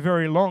manufacture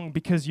very long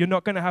because you're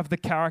not going to have the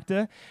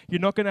character,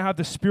 you're not going to have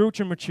the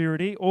spiritual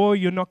maturity, or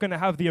you're not going to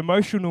have the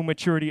emotional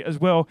maturity as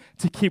well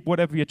to keep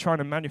whatever you're trying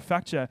to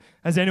manufacture.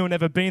 Has anyone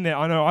ever been there?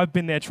 I know I've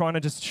been there trying to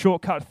just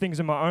shortcut things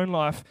in my own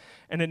life,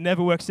 and it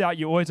never works out.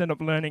 You always end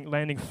up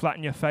landing flat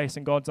in your face,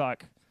 and God's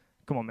like,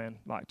 come on, man,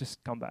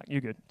 just come back.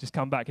 You're good. Just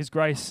come back. His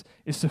grace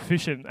is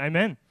sufficient.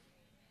 Amen.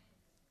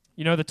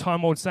 You know the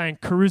time-old saying,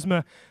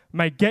 charisma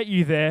may get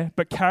you there,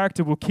 but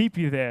character will keep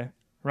you there,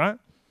 right?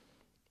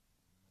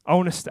 I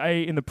want to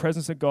stay in the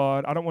presence of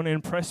God. I don't want to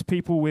impress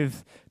people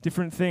with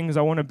different things.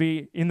 I want to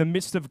be in the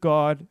midst of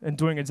God and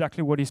doing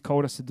exactly what He's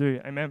called us to do.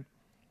 Amen.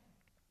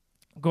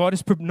 God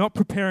is not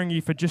preparing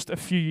you for just a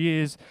few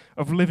years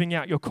of living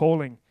out your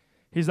calling.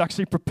 He's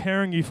actually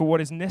preparing you for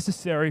what is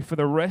necessary for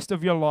the rest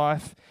of your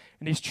life,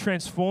 and He's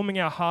transforming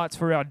our hearts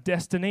for our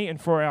destiny and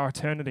for our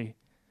eternity.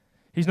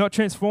 He's not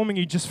transforming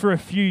you just for a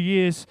few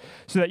years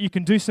so that you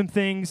can do some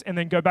things and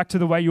then go back to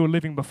the way you were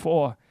living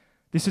before.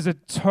 This is a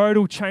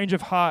total change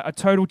of heart, a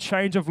total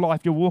change of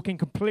life. You're walking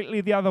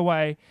completely the other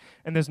way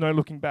and there's no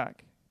looking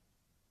back.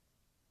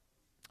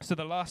 So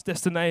the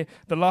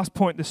last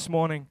point this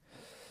morning,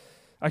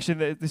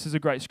 actually this is a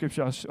great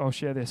scripture, I'll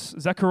share this.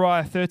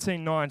 Zechariah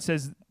 13:9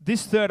 says,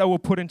 "This third I will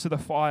put into the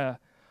fire.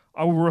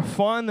 I will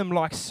refine them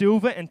like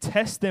silver and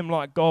test them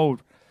like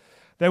gold.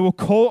 They will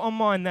call on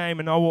my name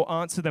and I will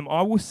answer them.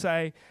 I will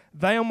say,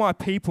 they are my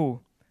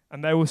people.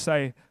 And they will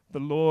say, the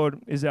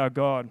Lord is our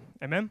God."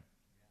 Amen?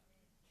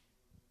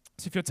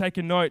 So if you're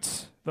taking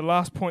notes, the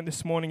last point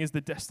this morning is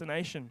the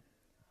destination.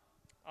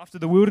 After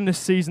the wilderness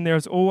season, there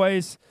is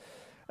always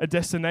a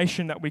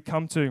destination that we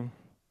come to.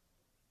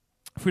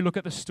 If we look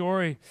at the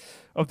story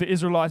of the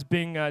Israelites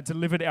being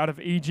delivered out of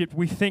Egypt,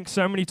 we think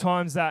so many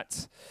times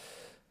that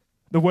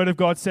the Word of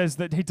God says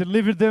that He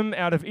delivered them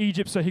out of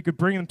Egypt so He could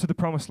bring them to the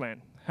Promised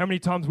Land. How many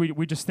times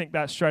we just think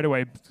that straight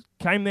away?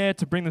 Came there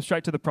to bring them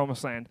straight to the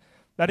Promised Land.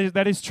 That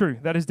is true.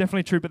 That is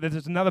definitely true. But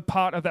there's another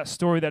part of that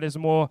story that is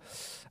more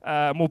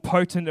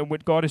potent and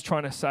what God is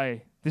trying to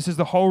say. This is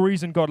the whole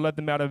reason God led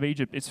them out of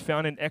Egypt. It's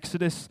found in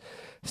Exodus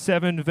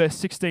 7, verse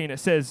 16. It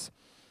says,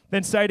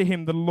 "Then say to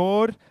him, the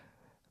Lord,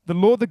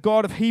 the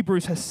God of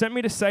Hebrews, has sent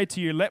me to say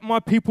to you, let my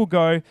people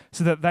go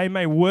so that they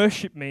may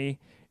worship me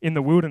in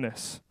the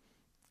wilderness."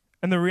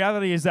 And the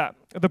reality is that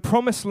the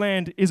Promised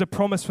Land is a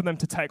promise for them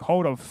to take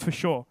hold of, for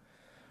sure.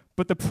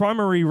 But the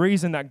primary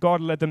reason that God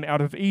led them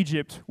out of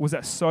Egypt was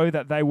so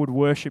that they would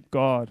worship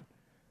God.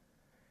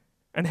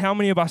 And how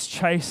many of us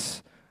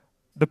chase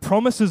the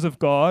promises of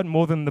God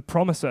more than the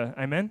promiser?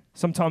 Amen?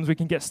 Sometimes we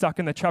can get stuck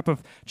in the trap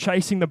of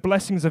chasing the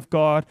blessings of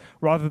God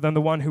rather than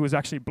the one who is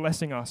actually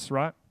blessing us,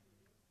 right?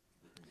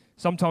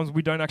 Sometimes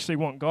we don't actually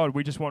want God.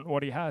 We just want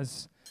what He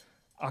has.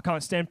 I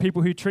can't stand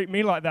people who treat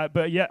me like that,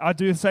 but yeah, I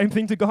do the same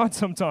thing to God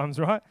sometimes,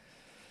 right?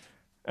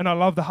 And I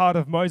love the heart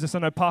of Moses. I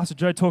know Pastor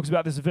Joe talks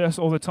about this verse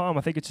all the time.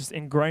 I think it's just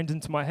ingrained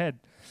into my head.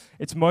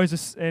 It's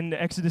Moses in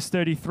Exodus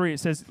 33.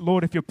 It says,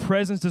 "Lord, if your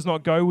presence does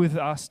not go with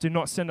us, do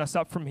not send us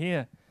up from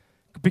here."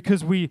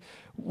 Because we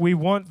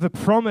want the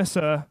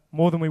promiser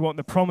more than we want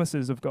the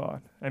promises of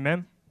God.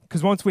 Amen?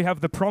 Because once we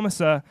have the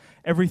promiser,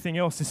 everything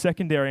else is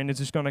secondary and it's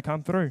just going to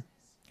come through.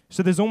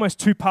 So there's almost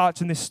two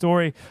parts in this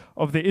story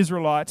of the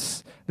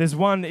Israelites. There's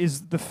one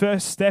is the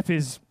first step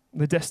is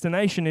the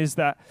destination is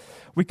that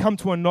we come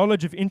to a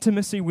knowledge of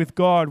intimacy with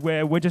God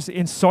where we're just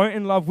so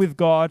in love with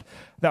God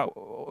that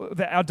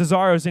our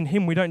desire is in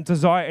Him. We don't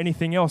desire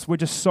anything else. We're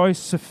just so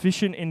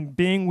sufficient in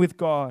being with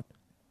God.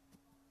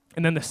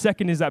 And then the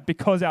second is that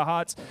because our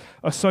hearts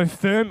are so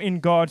firm in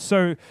God,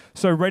 so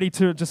ready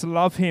to just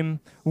love Him,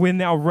 we're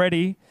now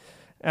ready.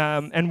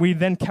 And we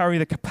then carry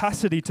the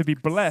capacity to be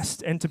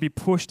blessed and to be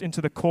pushed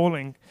into the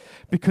calling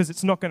because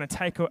it's not going to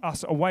take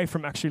us away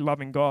from actually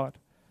loving God.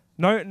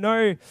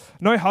 No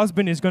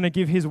husband is going to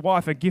give his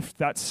wife a gift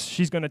that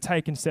she's going to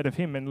take instead of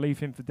him and leave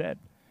him for dead,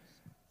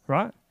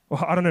 right?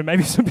 Well, I don't know,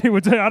 maybe some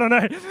people do, I don't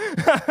know.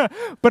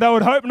 But I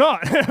would hope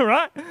not,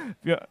 right?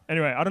 Yeah.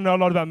 Anyway, I don't know a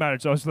lot about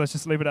marriage, so let's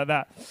just leave it at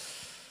that.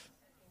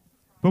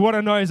 But what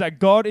I know is that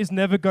God is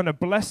never going to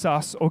bless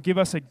us or give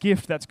us a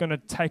gift that's going to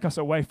take us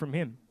away from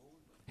him.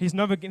 He's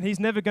never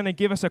going to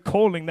give us a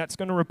calling that's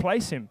going to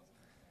replace him.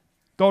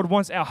 God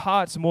wants our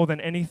hearts more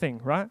than anything,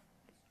 right?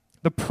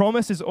 The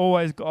promise is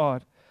always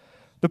God.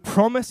 The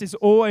promise is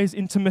always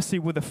intimacy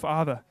with the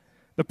Father.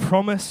 The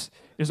promise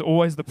is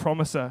always the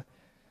promiser.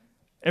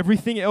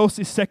 Everything else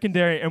is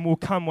secondary and will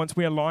come once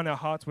we align our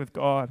hearts with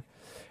God.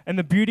 And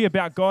the beauty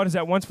about God is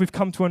that once we've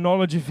come to a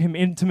knowledge of him,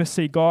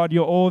 intimacy, God,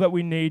 you're all that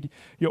we need,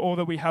 you're all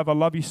that we have, I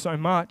love you so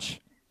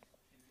much,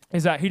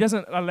 is that he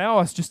doesn't allow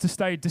us just to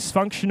stay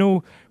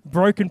dysfunctional,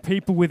 broken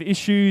people with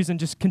issues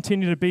and just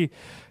continue to be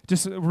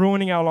just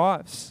ruining our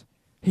lives.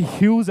 He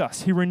heals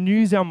us. He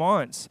renews our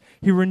minds.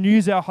 He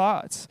renews our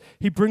hearts.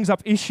 He brings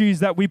up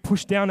issues that we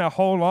push down our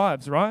whole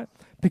lives, right?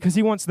 Because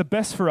he wants the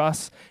best for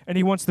us and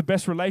he wants the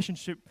best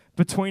relationship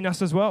between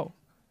us as well.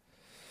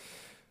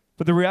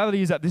 But the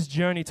reality is that this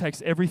journey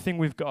takes everything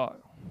we've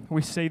got.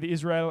 We see the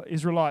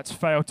Israelites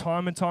fail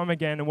time and time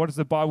again. And what does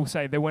the Bible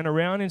say? They went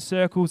around in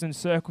circles and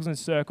circles and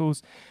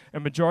circles.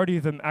 And majority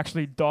of them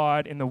actually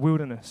died in the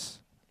wilderness.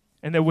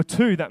 And there were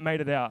two that made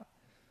it out.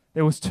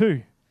 There was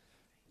two.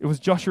 It was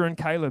Joshua and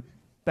Caleb.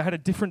 They had a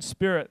different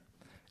spirit.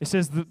 It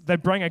says that they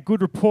bring a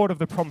good report of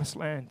the promised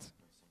land.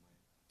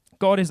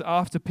 God is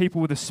after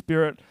people with the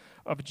spirit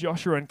of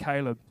Joshua and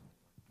Caleb.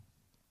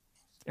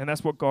 And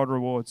that's what God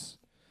rewards.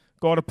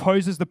 God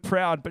opposes the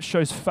proud but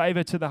shows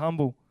favor to the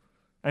humble.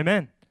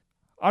 Amen.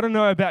 I don't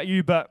know about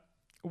you, but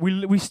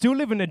we still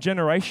live in a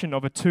generation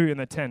of a 2 and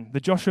a 10,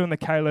 the Joshua and the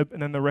Caleb,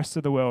 and then the rest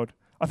of the world.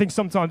 I think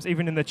sometimes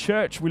even in the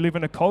church, we live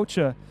in a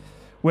culture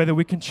whether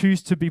we can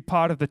choose to be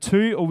part of the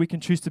 2 or we can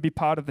choose to be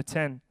part of the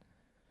 10.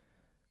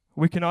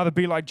 We can either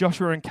be like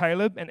Joshua and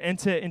Caleb and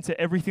enter into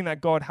everything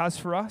that God has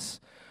for us,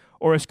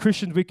 or as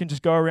Christians, we can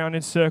just go around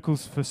in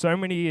circles for so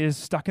many years,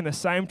 stuck in the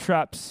same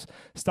traps,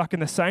 stuck in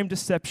the same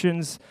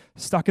deceptions,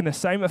 stuck in the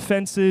same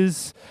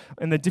offenses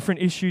and the different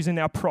issues in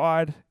our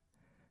pride,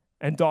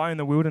 and die in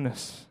the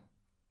wilderness.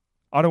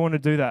 I don't want to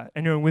do that.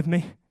 Anyone with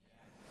me?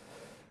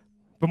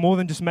 But more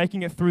than just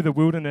making it through the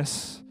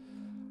wilderness,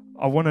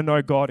 I want to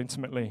know God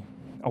intimately.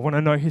 I want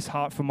to know his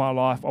heart for my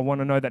life. I want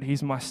to know that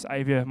he's my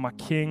savior, my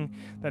king,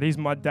 that he's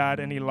my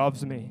dad, and he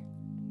loves me.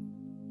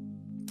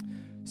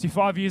 See,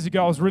 5 years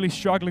ago, I was really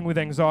struggling with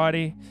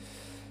anxiety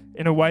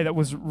in a way that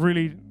was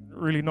really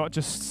not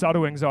just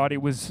subtle anxiety.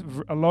 It was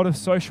a lot of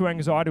social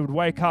anxiety. I would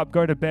wake up,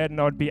 go to bed, and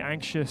I would be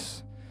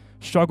anxious.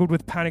 Struggled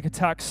with panic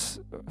attacks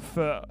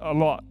for a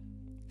lot.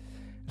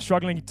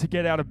 Struggling to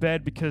get out of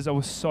bed because I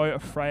was so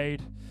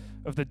afraid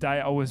of the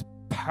day. I was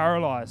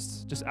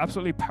paralyzed, just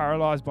absolutely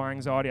paralyzed by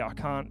anxiety. I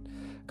can't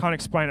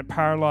explain it.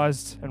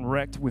 Paralyzed and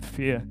wrecked with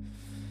fear.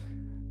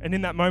 And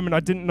in that moment,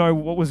 I didn't know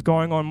what was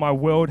going on. My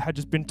world had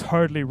just been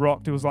totally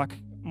rocked. It was like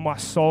my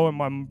soul and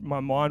my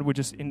mind were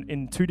just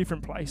in two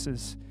different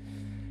places.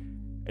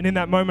 And in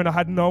that moment, I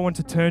had no one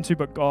to turn to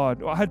but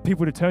God. I had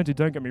people to turn to,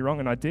 don't get me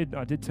wrong, and I did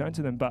turn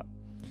to them. But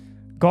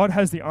God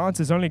has the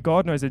answers. Only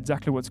God knows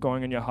exactly what's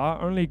going in your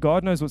heart. Only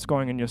God knows what's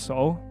going in your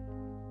soul.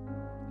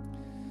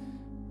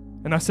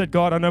 And I said,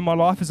 God, I know my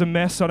life is a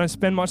mess. I don't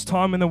spend much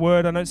time in the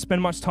Word. I don't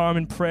spend much time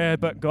in prayer.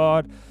 But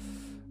God,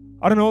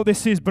 I don't know what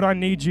this is, but I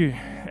need you.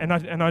 And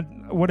I,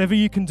 whatever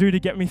you can do to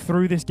get me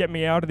through this, get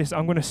me out of this,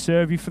 I'm going to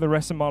serve you for the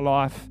rest of my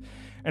life.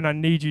 And I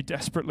need you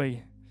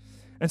desperately.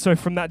 And so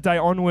from that day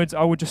onwards,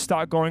 I would just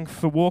start going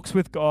for walks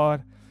with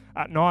God.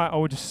 At night, I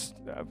would just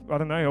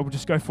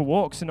go for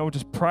walks and I would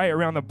just pray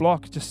around the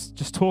block,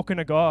 just talking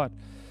to God.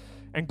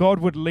 And God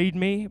would lead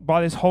me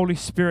by this Holy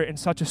Spirit in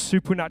such a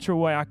supernatural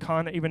way. I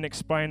can't even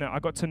explain it. I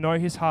got to know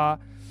his heart.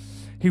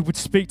 He would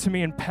speak to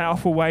me in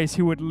powerful ways.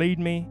 He would lead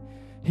me.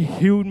 He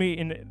healed me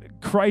in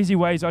crazy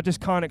ways. I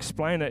just can't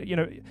explain it. You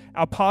know,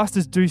 our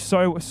pastors do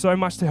so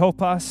much to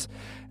help us.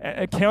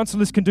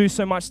 Counselors can do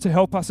so much to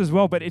help us as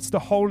well. But it's the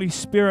Holy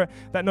Spirit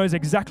that knows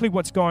exactly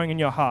what's going in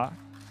your heart.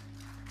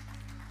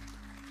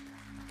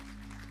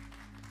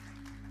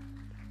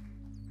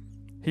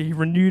 He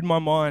renewed my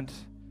mind.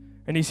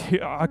 And he's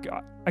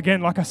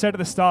again, like I said at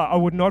the start, I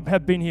would not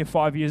have been here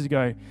 5 years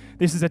ago.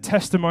 This is a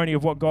testimony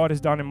of what God has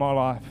done in my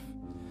life.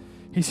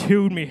 He's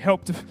healed me,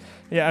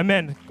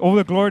 amen. All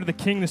the glory to the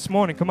King this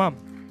morning, come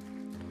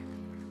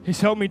on. He's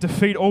helped me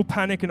defeat all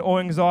panic and all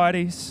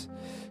anxieties.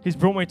 He's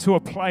brought me to a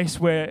place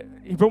where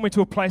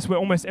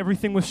almost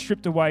everything was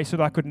stripped away so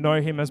that I could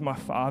know him as my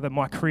Father,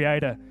 my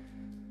Creator.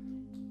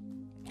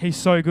 He's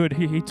so good.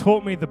 He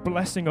taught me the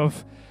blessing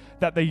of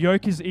that the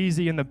yoke is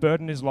easy and the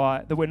burden is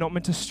light, that we're not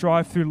meant to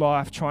strive through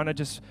life trying to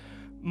just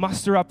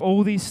muster up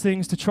all these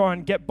things to try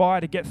and get by,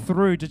 to get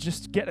through, to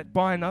just get it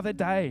by another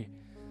day.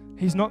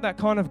 He's not that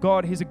kind of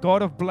God. He's a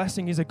God of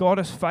blessing. He's a God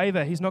of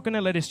favor. He's not going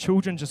to let his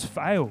children just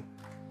fail.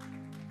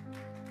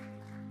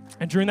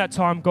 And during that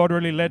time, God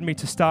really led me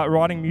to start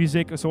writing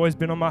music. It's always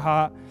been on my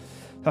heart.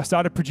 I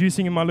started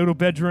producing in my little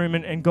bedroom,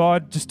 and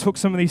God just took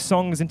some of these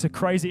songs into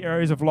crazy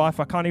areas of life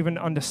I can't even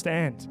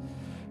understand.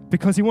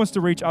 because he wants to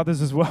reach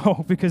others as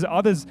well. Because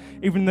others,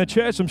 even in the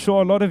church, I'm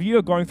sure a lot of you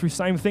are going through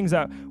same things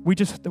that we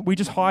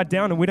just hide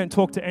down and we don't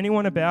talk to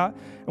anyone about,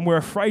 and we're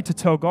afraid to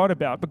tell God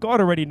about. But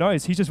God already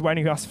knows. He's just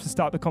waiting for us to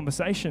start the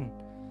conversation.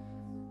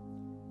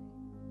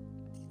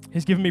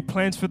 He's given me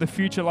plans for the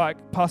future,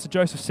 like Pastor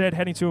Joseph said,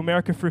 heading to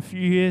America for a few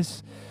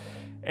years.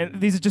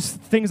 And these are just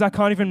things I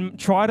can't even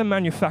try to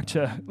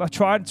manufacture. I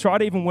try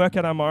to even work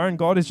out on my own.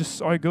 God is just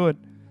so good.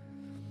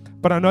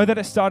 But I know that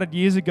it started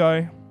years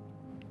ago.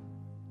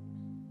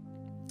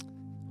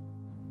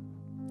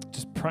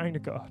 Just praying to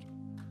God.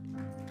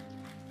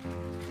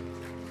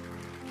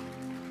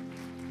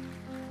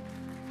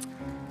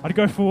 I'd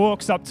go for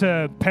walks up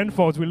to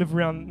Penfolds. We live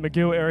around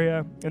McGill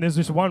area, and there's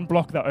this one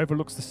block that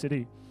overlooks the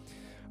city.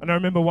 And I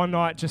remember one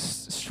night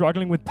just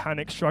struggling with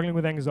panic, struggling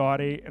with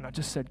anxiety, and I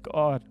just said,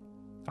 God,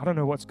 I don't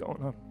know what's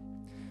going on.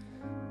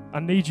 I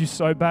need you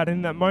so bad. And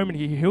in that moment,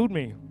 he healed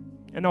me.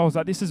 And I was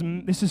like, this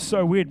is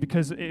so weird,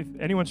 because if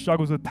anyone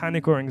struggles with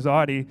panic or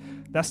anxiety,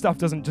 that stuff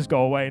doesn't just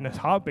go away in a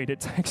heartbeat. It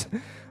takes,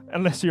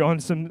 unless you're on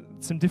some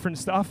different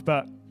stuff,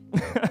 but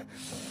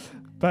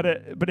but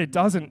it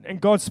doesn't. And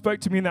God spoke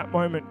to me in that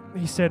moment.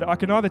 He said, I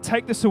can either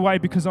take this away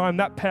because I am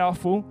that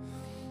powerful,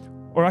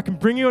 or I can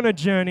bring you on a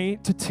journey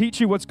to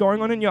teach you what's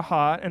going on in your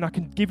heart, and I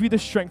can give you the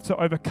strength to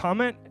overcome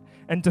it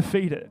and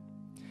defeat it.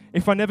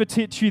 If I never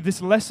teach you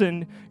this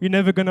lesson, you're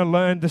never going to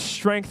learn the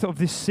strength of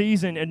this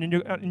season, and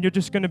you're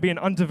just going to be an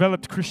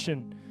undeveloped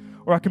Christian.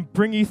 Or I can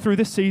bring you through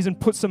this season,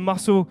 put some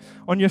muscle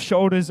on your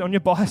shoulders, on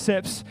your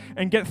biceps,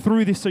 and get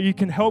through this so you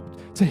can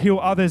help to heal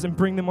others and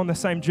bring them on the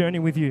same journey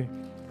with you.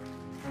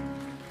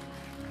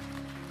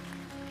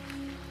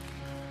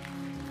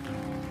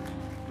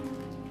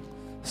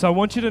 So I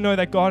want you to know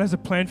that God has a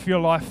plan for your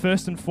life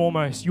first and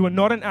foremost. You are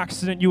not an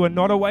accident. You are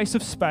not a waste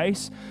of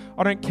space.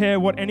 I don't care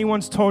what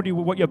anyone's told you,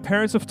 what your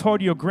parents have told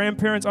you, your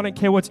grandparents. I don't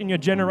care what's in your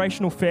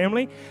generational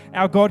family.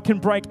 Our God can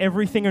break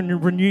everything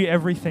and renew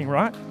everything,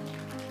 right?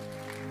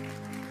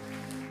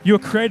 You are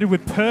created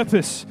with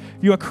purpose.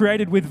 You are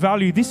created with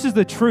value. This is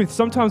the truth.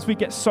 Sometimes we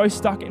get so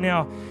stuck in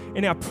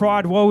our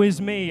pride. Woe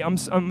is me. I'm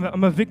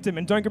a victim.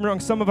 And don't get me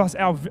wrong, some of us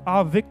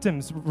are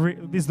victims,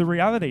 is the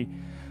reality.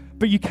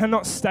 But you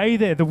cannot stay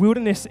there. The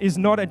wilderness is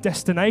not a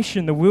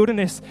destination. The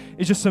wilderness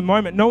is just a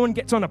moment. No one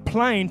gets on a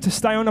plane to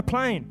stay on a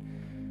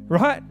plane,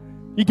 right?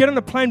 You get on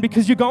a plane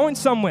because you're going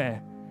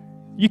somewhere.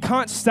 You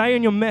can't stay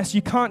in your mess.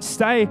 You can't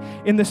stay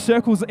in the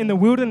circles in the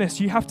wilderness.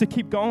 You have to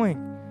keep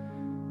going.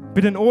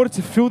 But in order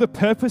to fill the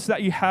purpose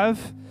that you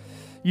have,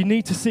 you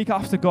need to seek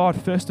after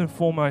God first and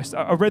foremost.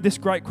 I read this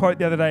great quote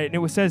the other day, and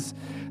it says,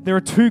 there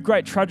are two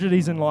great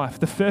tragedies in life.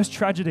 The first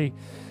tragedy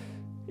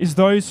is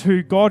those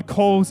who God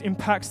calls,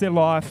 impacts their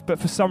life, but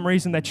for some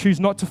reason they choose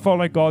not to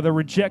follow God. They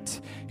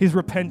reject his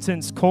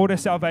repentance, call to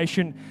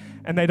salvation,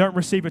 and they don't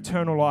receive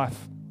eternal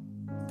life.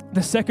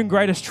 The second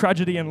greatest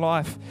tragedy in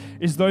life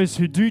is those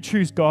who do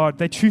choose God.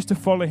 They choose to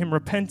follow him,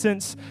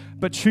 repentance,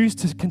 but choose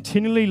to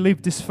continually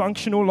live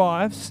dysfunctional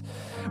lives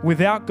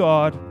without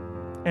God,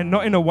 and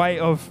not in a way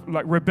of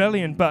like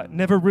rebellion, but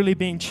never really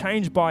being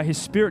changed by his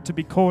Spirit to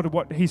be called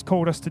what he's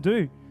called us to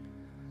do.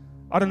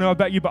 I don't know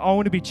about you, but I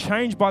want to be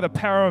changed by the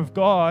power of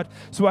God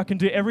so I can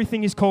do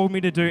everything he's called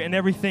me to do and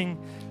everything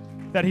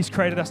that he's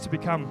created us to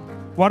become.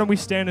 Why don't we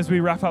stand as we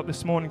wrap up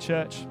this morning,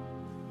 church?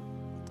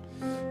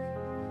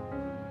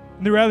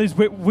 And the reality is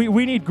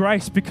we need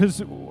grace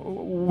because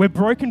we're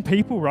broken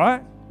people,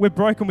 right? We're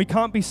broken. We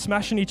can't be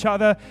smashing each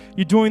other.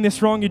 You're doing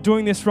this wrong. You're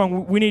doing this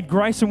wrong. We need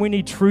grace and we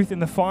need truth in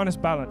the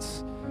finest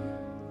balance.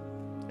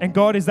 And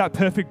God is that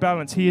perfect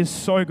balance. He is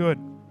so good.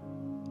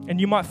 And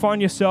you might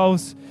find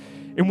yourselves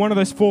in one of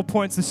those 4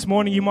 points this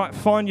morning. You might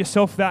find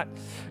yourself that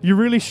you're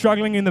really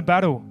struggling in the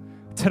battle.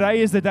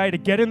 Today is the day to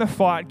get in the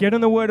fight, get in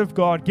the Word of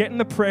God, get in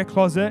the prayer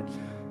closet,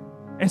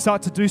 and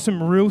start to do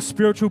some real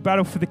spiritual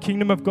battle for the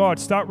kingdom of God.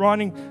 Start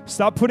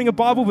putting a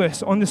Bible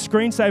verse on the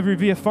screensaver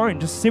of your phone.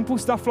 Just simple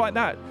stuff like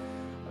that.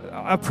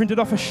 I printed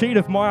off a sheet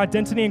of my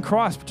identity in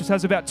Christ, which just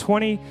has about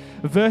 20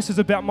 verses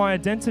about my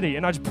identity.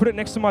 And I just put it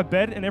next to my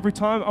bed, and every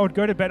time I would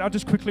go to bed, I'd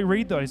just quickly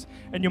read those.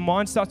 And your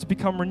mind starts to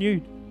become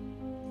renewed.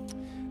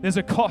 There's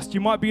a cost.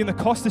 You might be in the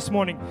cost this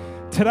morning.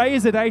 Today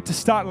is the day to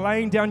start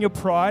laying down your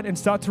pride and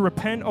start to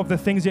repent of the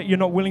things that you're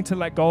not willing to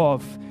let go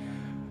of.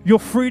 Your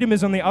freedom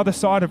is on the other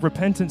side of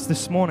repentance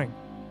this morning.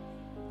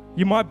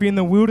 You might be in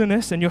the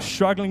wilderness and you're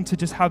struggling to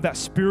just have that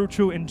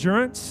spiritual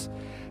endurance.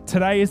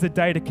 Today is the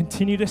day to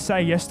continue to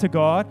say yes to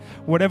God.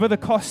 Whatever the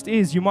cost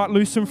is, you might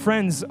lose some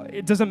friends.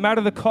 It doesn't matter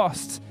the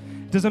cost.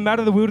 It doesn't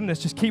matter the wilderness.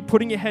 Just keep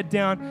putting your head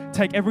down.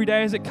 Take every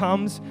day as it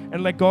comes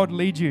and let God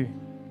lead you.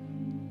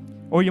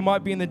 Or you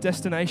might be in the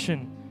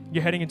destination.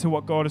 You're heading into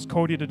what God has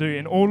called you to do.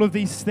 In all of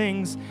these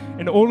things,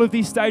 in all of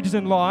these stages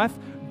in life,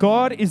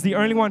 God is the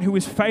only one who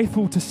is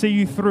faithful to see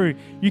you through.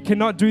 You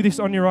cannot do this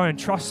on your own.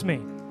 Trust me.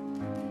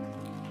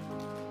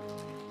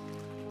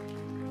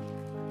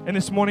 And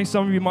this morning,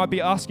 some of you might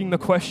be asking the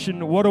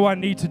question, what do I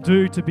need to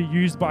do to be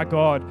used by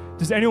God?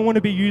 Does anyone want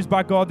to be used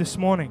by God this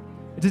morning?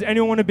 Does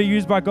anyone want to be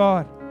used by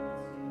God?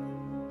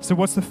 So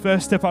what's the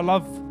first step? I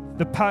love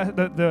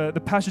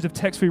the passage of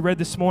text we read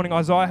this morning,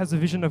 Isaiah has a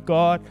vision of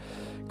God.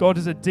 God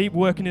does a deep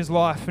work in his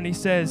life, and he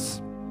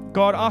says,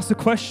 God asks the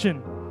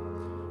question,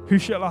 who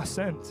shall I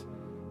send?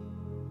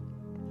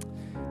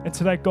 And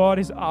today God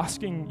is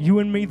asking you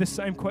and me the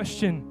same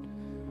question.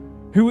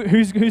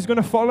 Who's going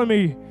to follow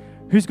me?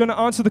 Who's going to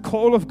answer the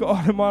call of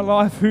God in my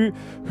life?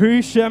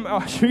 Who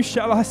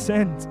shall I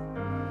send?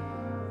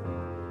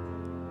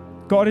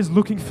 God is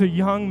looking for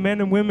young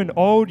men and women,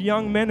 old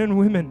young men and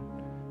women.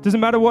 Doesn't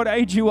matter what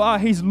age you are,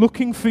 he's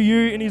looking for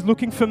you and he's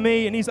looking for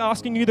me and he's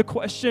asking you the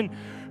question,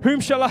 whom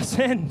shall I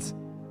send?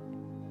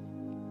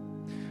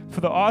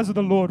 For the eyes of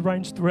the Lord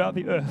range throughout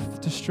the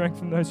earth to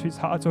strengthen those whose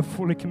hearts are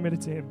fully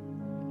committed to him.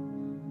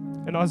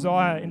 And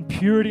Isaiah, in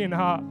purity in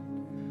heart,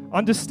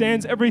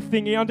 understands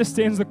everything. He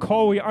understands the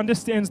call. He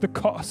understands the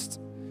cost.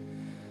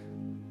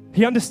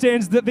 He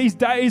understands that these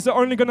days are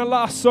only going to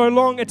last so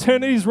long.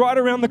 Eternity is right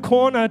around the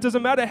corner. It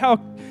doesn't matter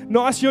how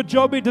nice your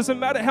job is. It doesn't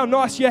matter how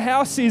nice your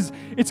house is.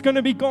 It's going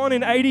to be gone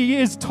in 80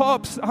 years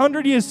tops,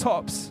 100 years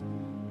tops.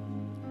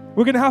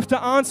 We're going to have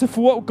to answer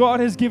for what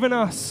God has given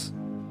us.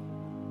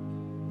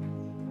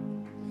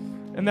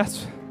 And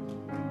that's,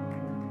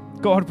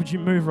 God, would you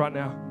move right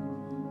now?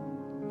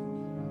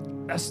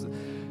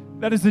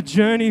 That is the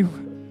journey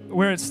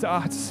where it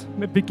starts.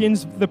 It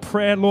begins the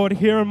prayer, Lord,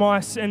 here am I,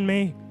 send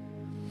me.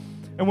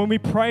 And when we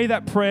pray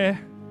that prayer,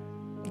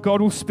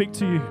 God will speak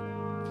to you.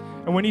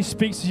 And when he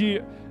speaks to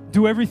you,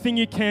 do everything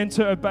you can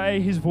to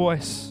obey his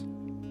voice.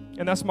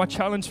 And that's my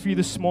challenge for you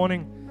this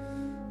morning.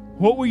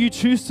 What will you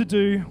choose to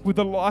do with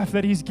the life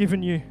that he's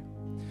given you?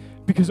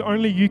 Because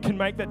only you can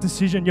make that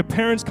decision. Your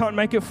parents can't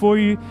make it for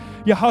you.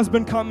 Your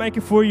husband can't make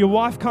it for you. Your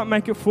wife can't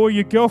make it for you.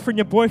 Your girlfriend,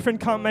 your boyfriend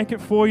can't make it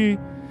for you.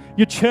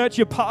 Your church,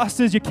 your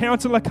pastors, your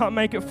counselor can't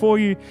make it for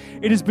you.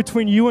 It is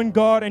between you and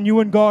God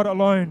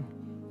alone.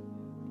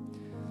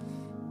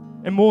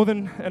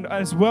 And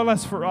as well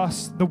as for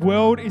us, the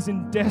world is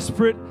in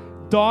desperate,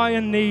 dire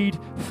need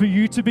for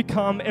you to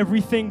become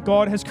everything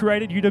God has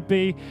created you to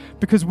be,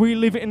 because we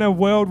live in a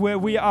world where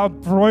we are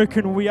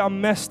broken, we are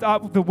messed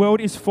up, the world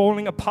is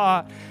falling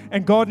apart,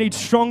 and God needs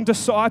strong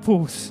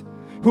disciples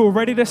who are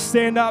ready to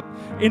stand up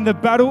in the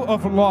battle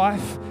of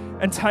life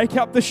and take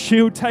up the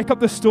shield, take up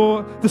the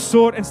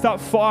sword and start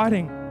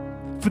fighting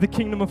for the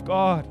kingdom of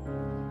God.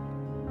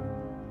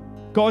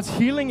 God's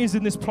healing is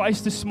in this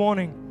place this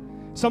morning.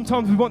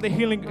 Sometimes we want the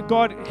healing,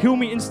 God, heal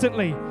me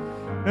instantly.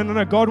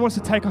 No. God wants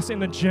to take us in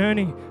the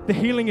journey. The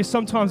healing is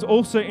sometimes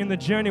also in the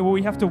journey where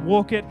we have to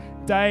walk it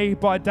day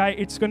by day.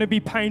 It's going to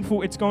be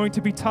painful. It's going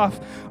to be tough.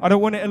 I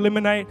don't want to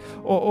eliminate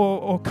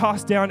or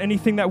cast down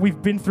anything that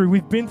we've been through.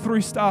 We've been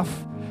through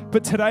stuff.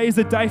 But today is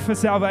the day for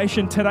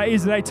salvation. Today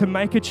is the day to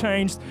make a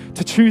change,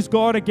 to choose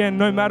God again,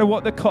 no matter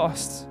what the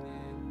cost.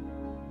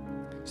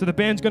 So the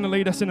band's going to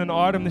lead us in an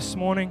item this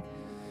morning.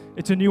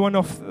 It's a new one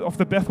off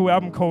the Bethel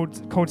album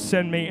called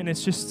Send Me, and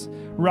it's just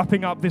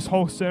wrapping up this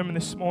whole sermon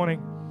this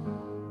morning.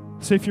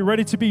 So if you're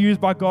ready to be used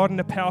by God in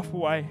a powerful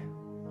way,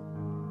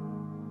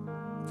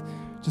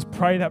 just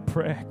pray that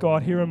prayer.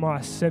 God, here am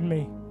I, send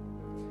me.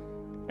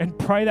 And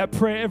pray that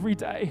prayer every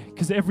day,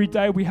 because every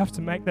day we have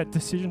to make that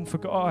decision for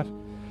God.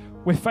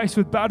 We're faced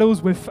with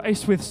battles. We're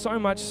faced with so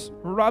much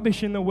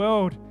rubbish in the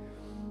world.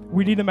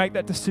 We need to make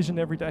that decision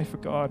every day for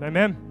God.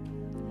 Amen?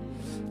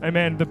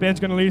 Amen. The band's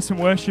going to lead us in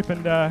worship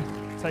and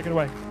take it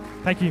away.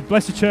 Thank you.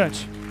 Bless the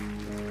church.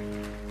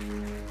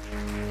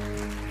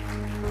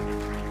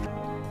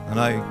 I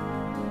know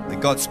that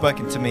God's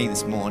spoken to me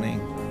this morning.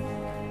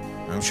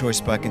 And I'm sure He's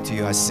spoken to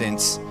you. I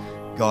sense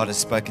God has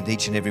spoken to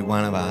each and every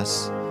one of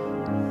us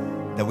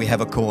that we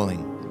have a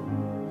calling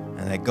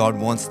and that God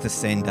wants to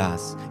send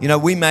us. You know,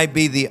 we may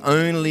be the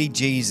only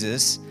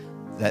Jesus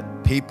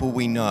that people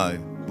we know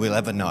will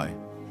ever know.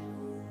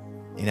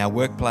 In our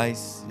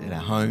workplace, in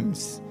our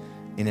homes,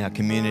 in our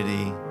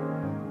community,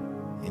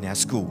 in our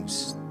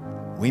schools.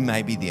 We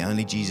may be the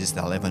only Jesus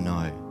they'll ever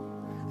know.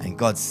 And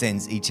God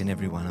sends each and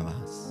every one of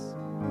us.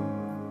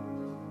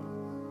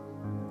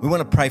 We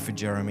want to pray for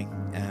Jeremy.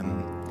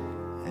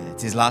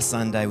 It's his last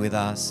Sunday with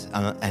us.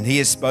 And he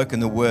has spoken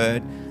the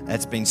word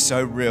that's been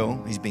so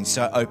real. He's been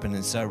so open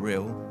and so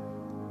real.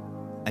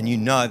 And you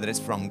know that it's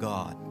from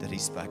God that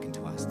he's spoken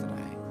to us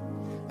today.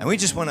 And we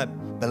just want to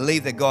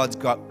believe that God's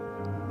got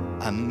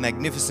a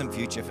magnificent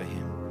future for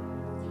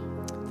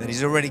him. That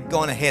he's already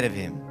gone ahead of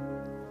him.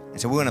 And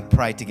so we want to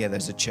pray together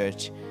as a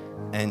church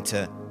and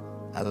to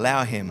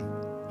allow him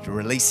to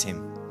release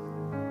him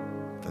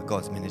for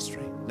God's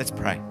ministry. Let's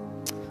pray.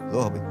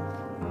 Lord,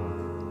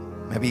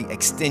 maybe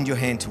extend your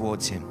hand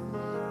towards him.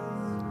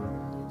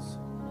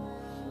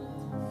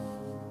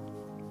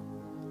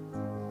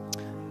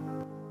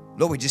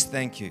 Lord, we just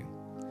thank you.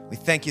 We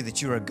thank you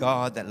that you're a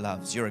God that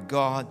loves. You're a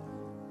God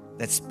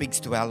that speaks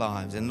to our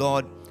lives. And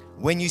Lord,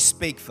 when you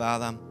speak,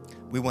 Father,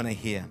 we want to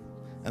hear.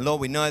 And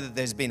Lord, we know that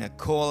there's been a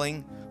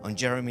calling on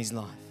Jeremy's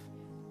life.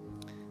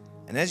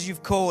 And as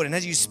you've called and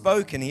as you've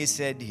spoken, he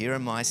said, here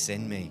am I,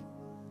 send me.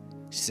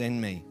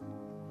 Send me.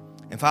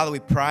 And Father, we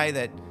pray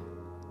that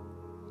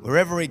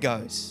wherever he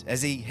goes,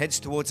 as he heads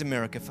towards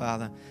America,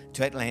 Father,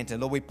 to Atlanta.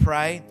 Lord, we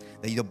pray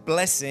that your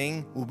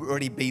blessing will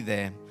already be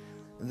there,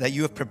 that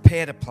you have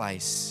prepared a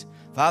place.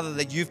 Father,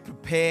 that you've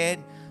prepared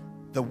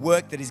the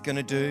work that he's going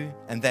to do,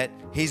 and that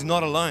he's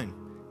not alone.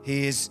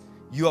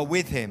 You are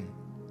with him,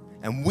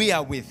 and we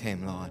are with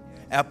him, Lord.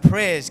 Our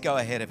prayers go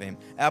ahead of him.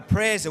 Our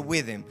prayers are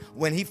with him.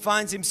 When he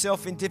finds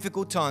himself in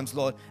difficult times,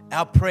 Lord,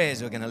 our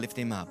prayers are going to lift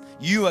him up.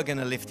 You are going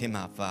to lift him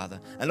up,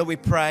 Father. And Lord, we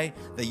pray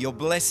that your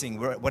blessing,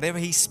 whatever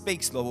he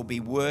speaks, Lord, will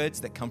be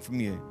words that come from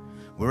you.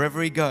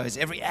 Wherever he goes,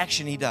 every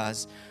action he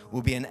does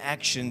will be an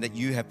action that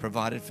you have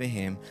provided for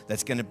him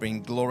that's going to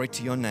bring glory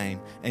to your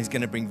name, and is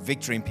going to bring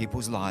victory in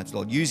people's lives.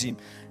 Lord, use him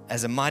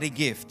as a mighty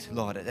gift,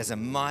 Lord, as a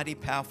mighty,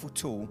 powerful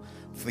tool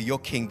for your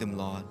kingdom,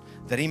 Lord,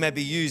 that he may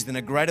be used in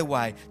a greater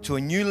way to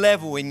a new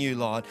level in you,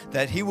 Lord,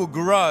 that he will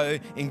grow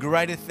in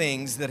greater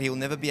things that he'll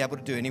never be able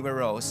to do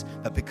anywhere else.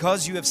 But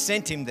because you have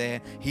sent him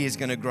there, he is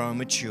going to grow and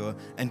mature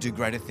and do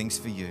greater things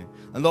for you.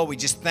 And Lord, we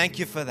just thank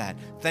you for that.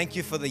 Thank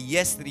you for the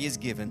yes that he has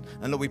given.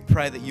 And Lord, we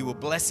pray that you will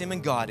bless him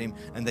and guide him,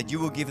 and that you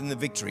will give him the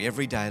victory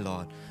every day,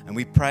 Lord. And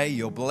we pray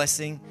your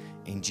blessing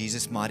in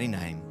Jesus' mighty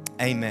name.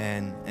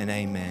 Amen and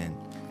amen.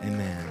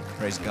 Amen.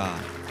 Praise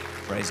God.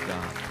 Praise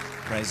God.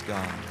 Praise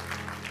God.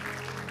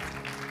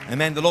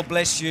 Amen. The Lord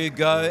bless you.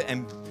 Go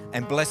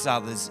and bless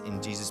others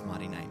in Jesus'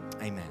 mighty name.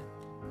 Amen.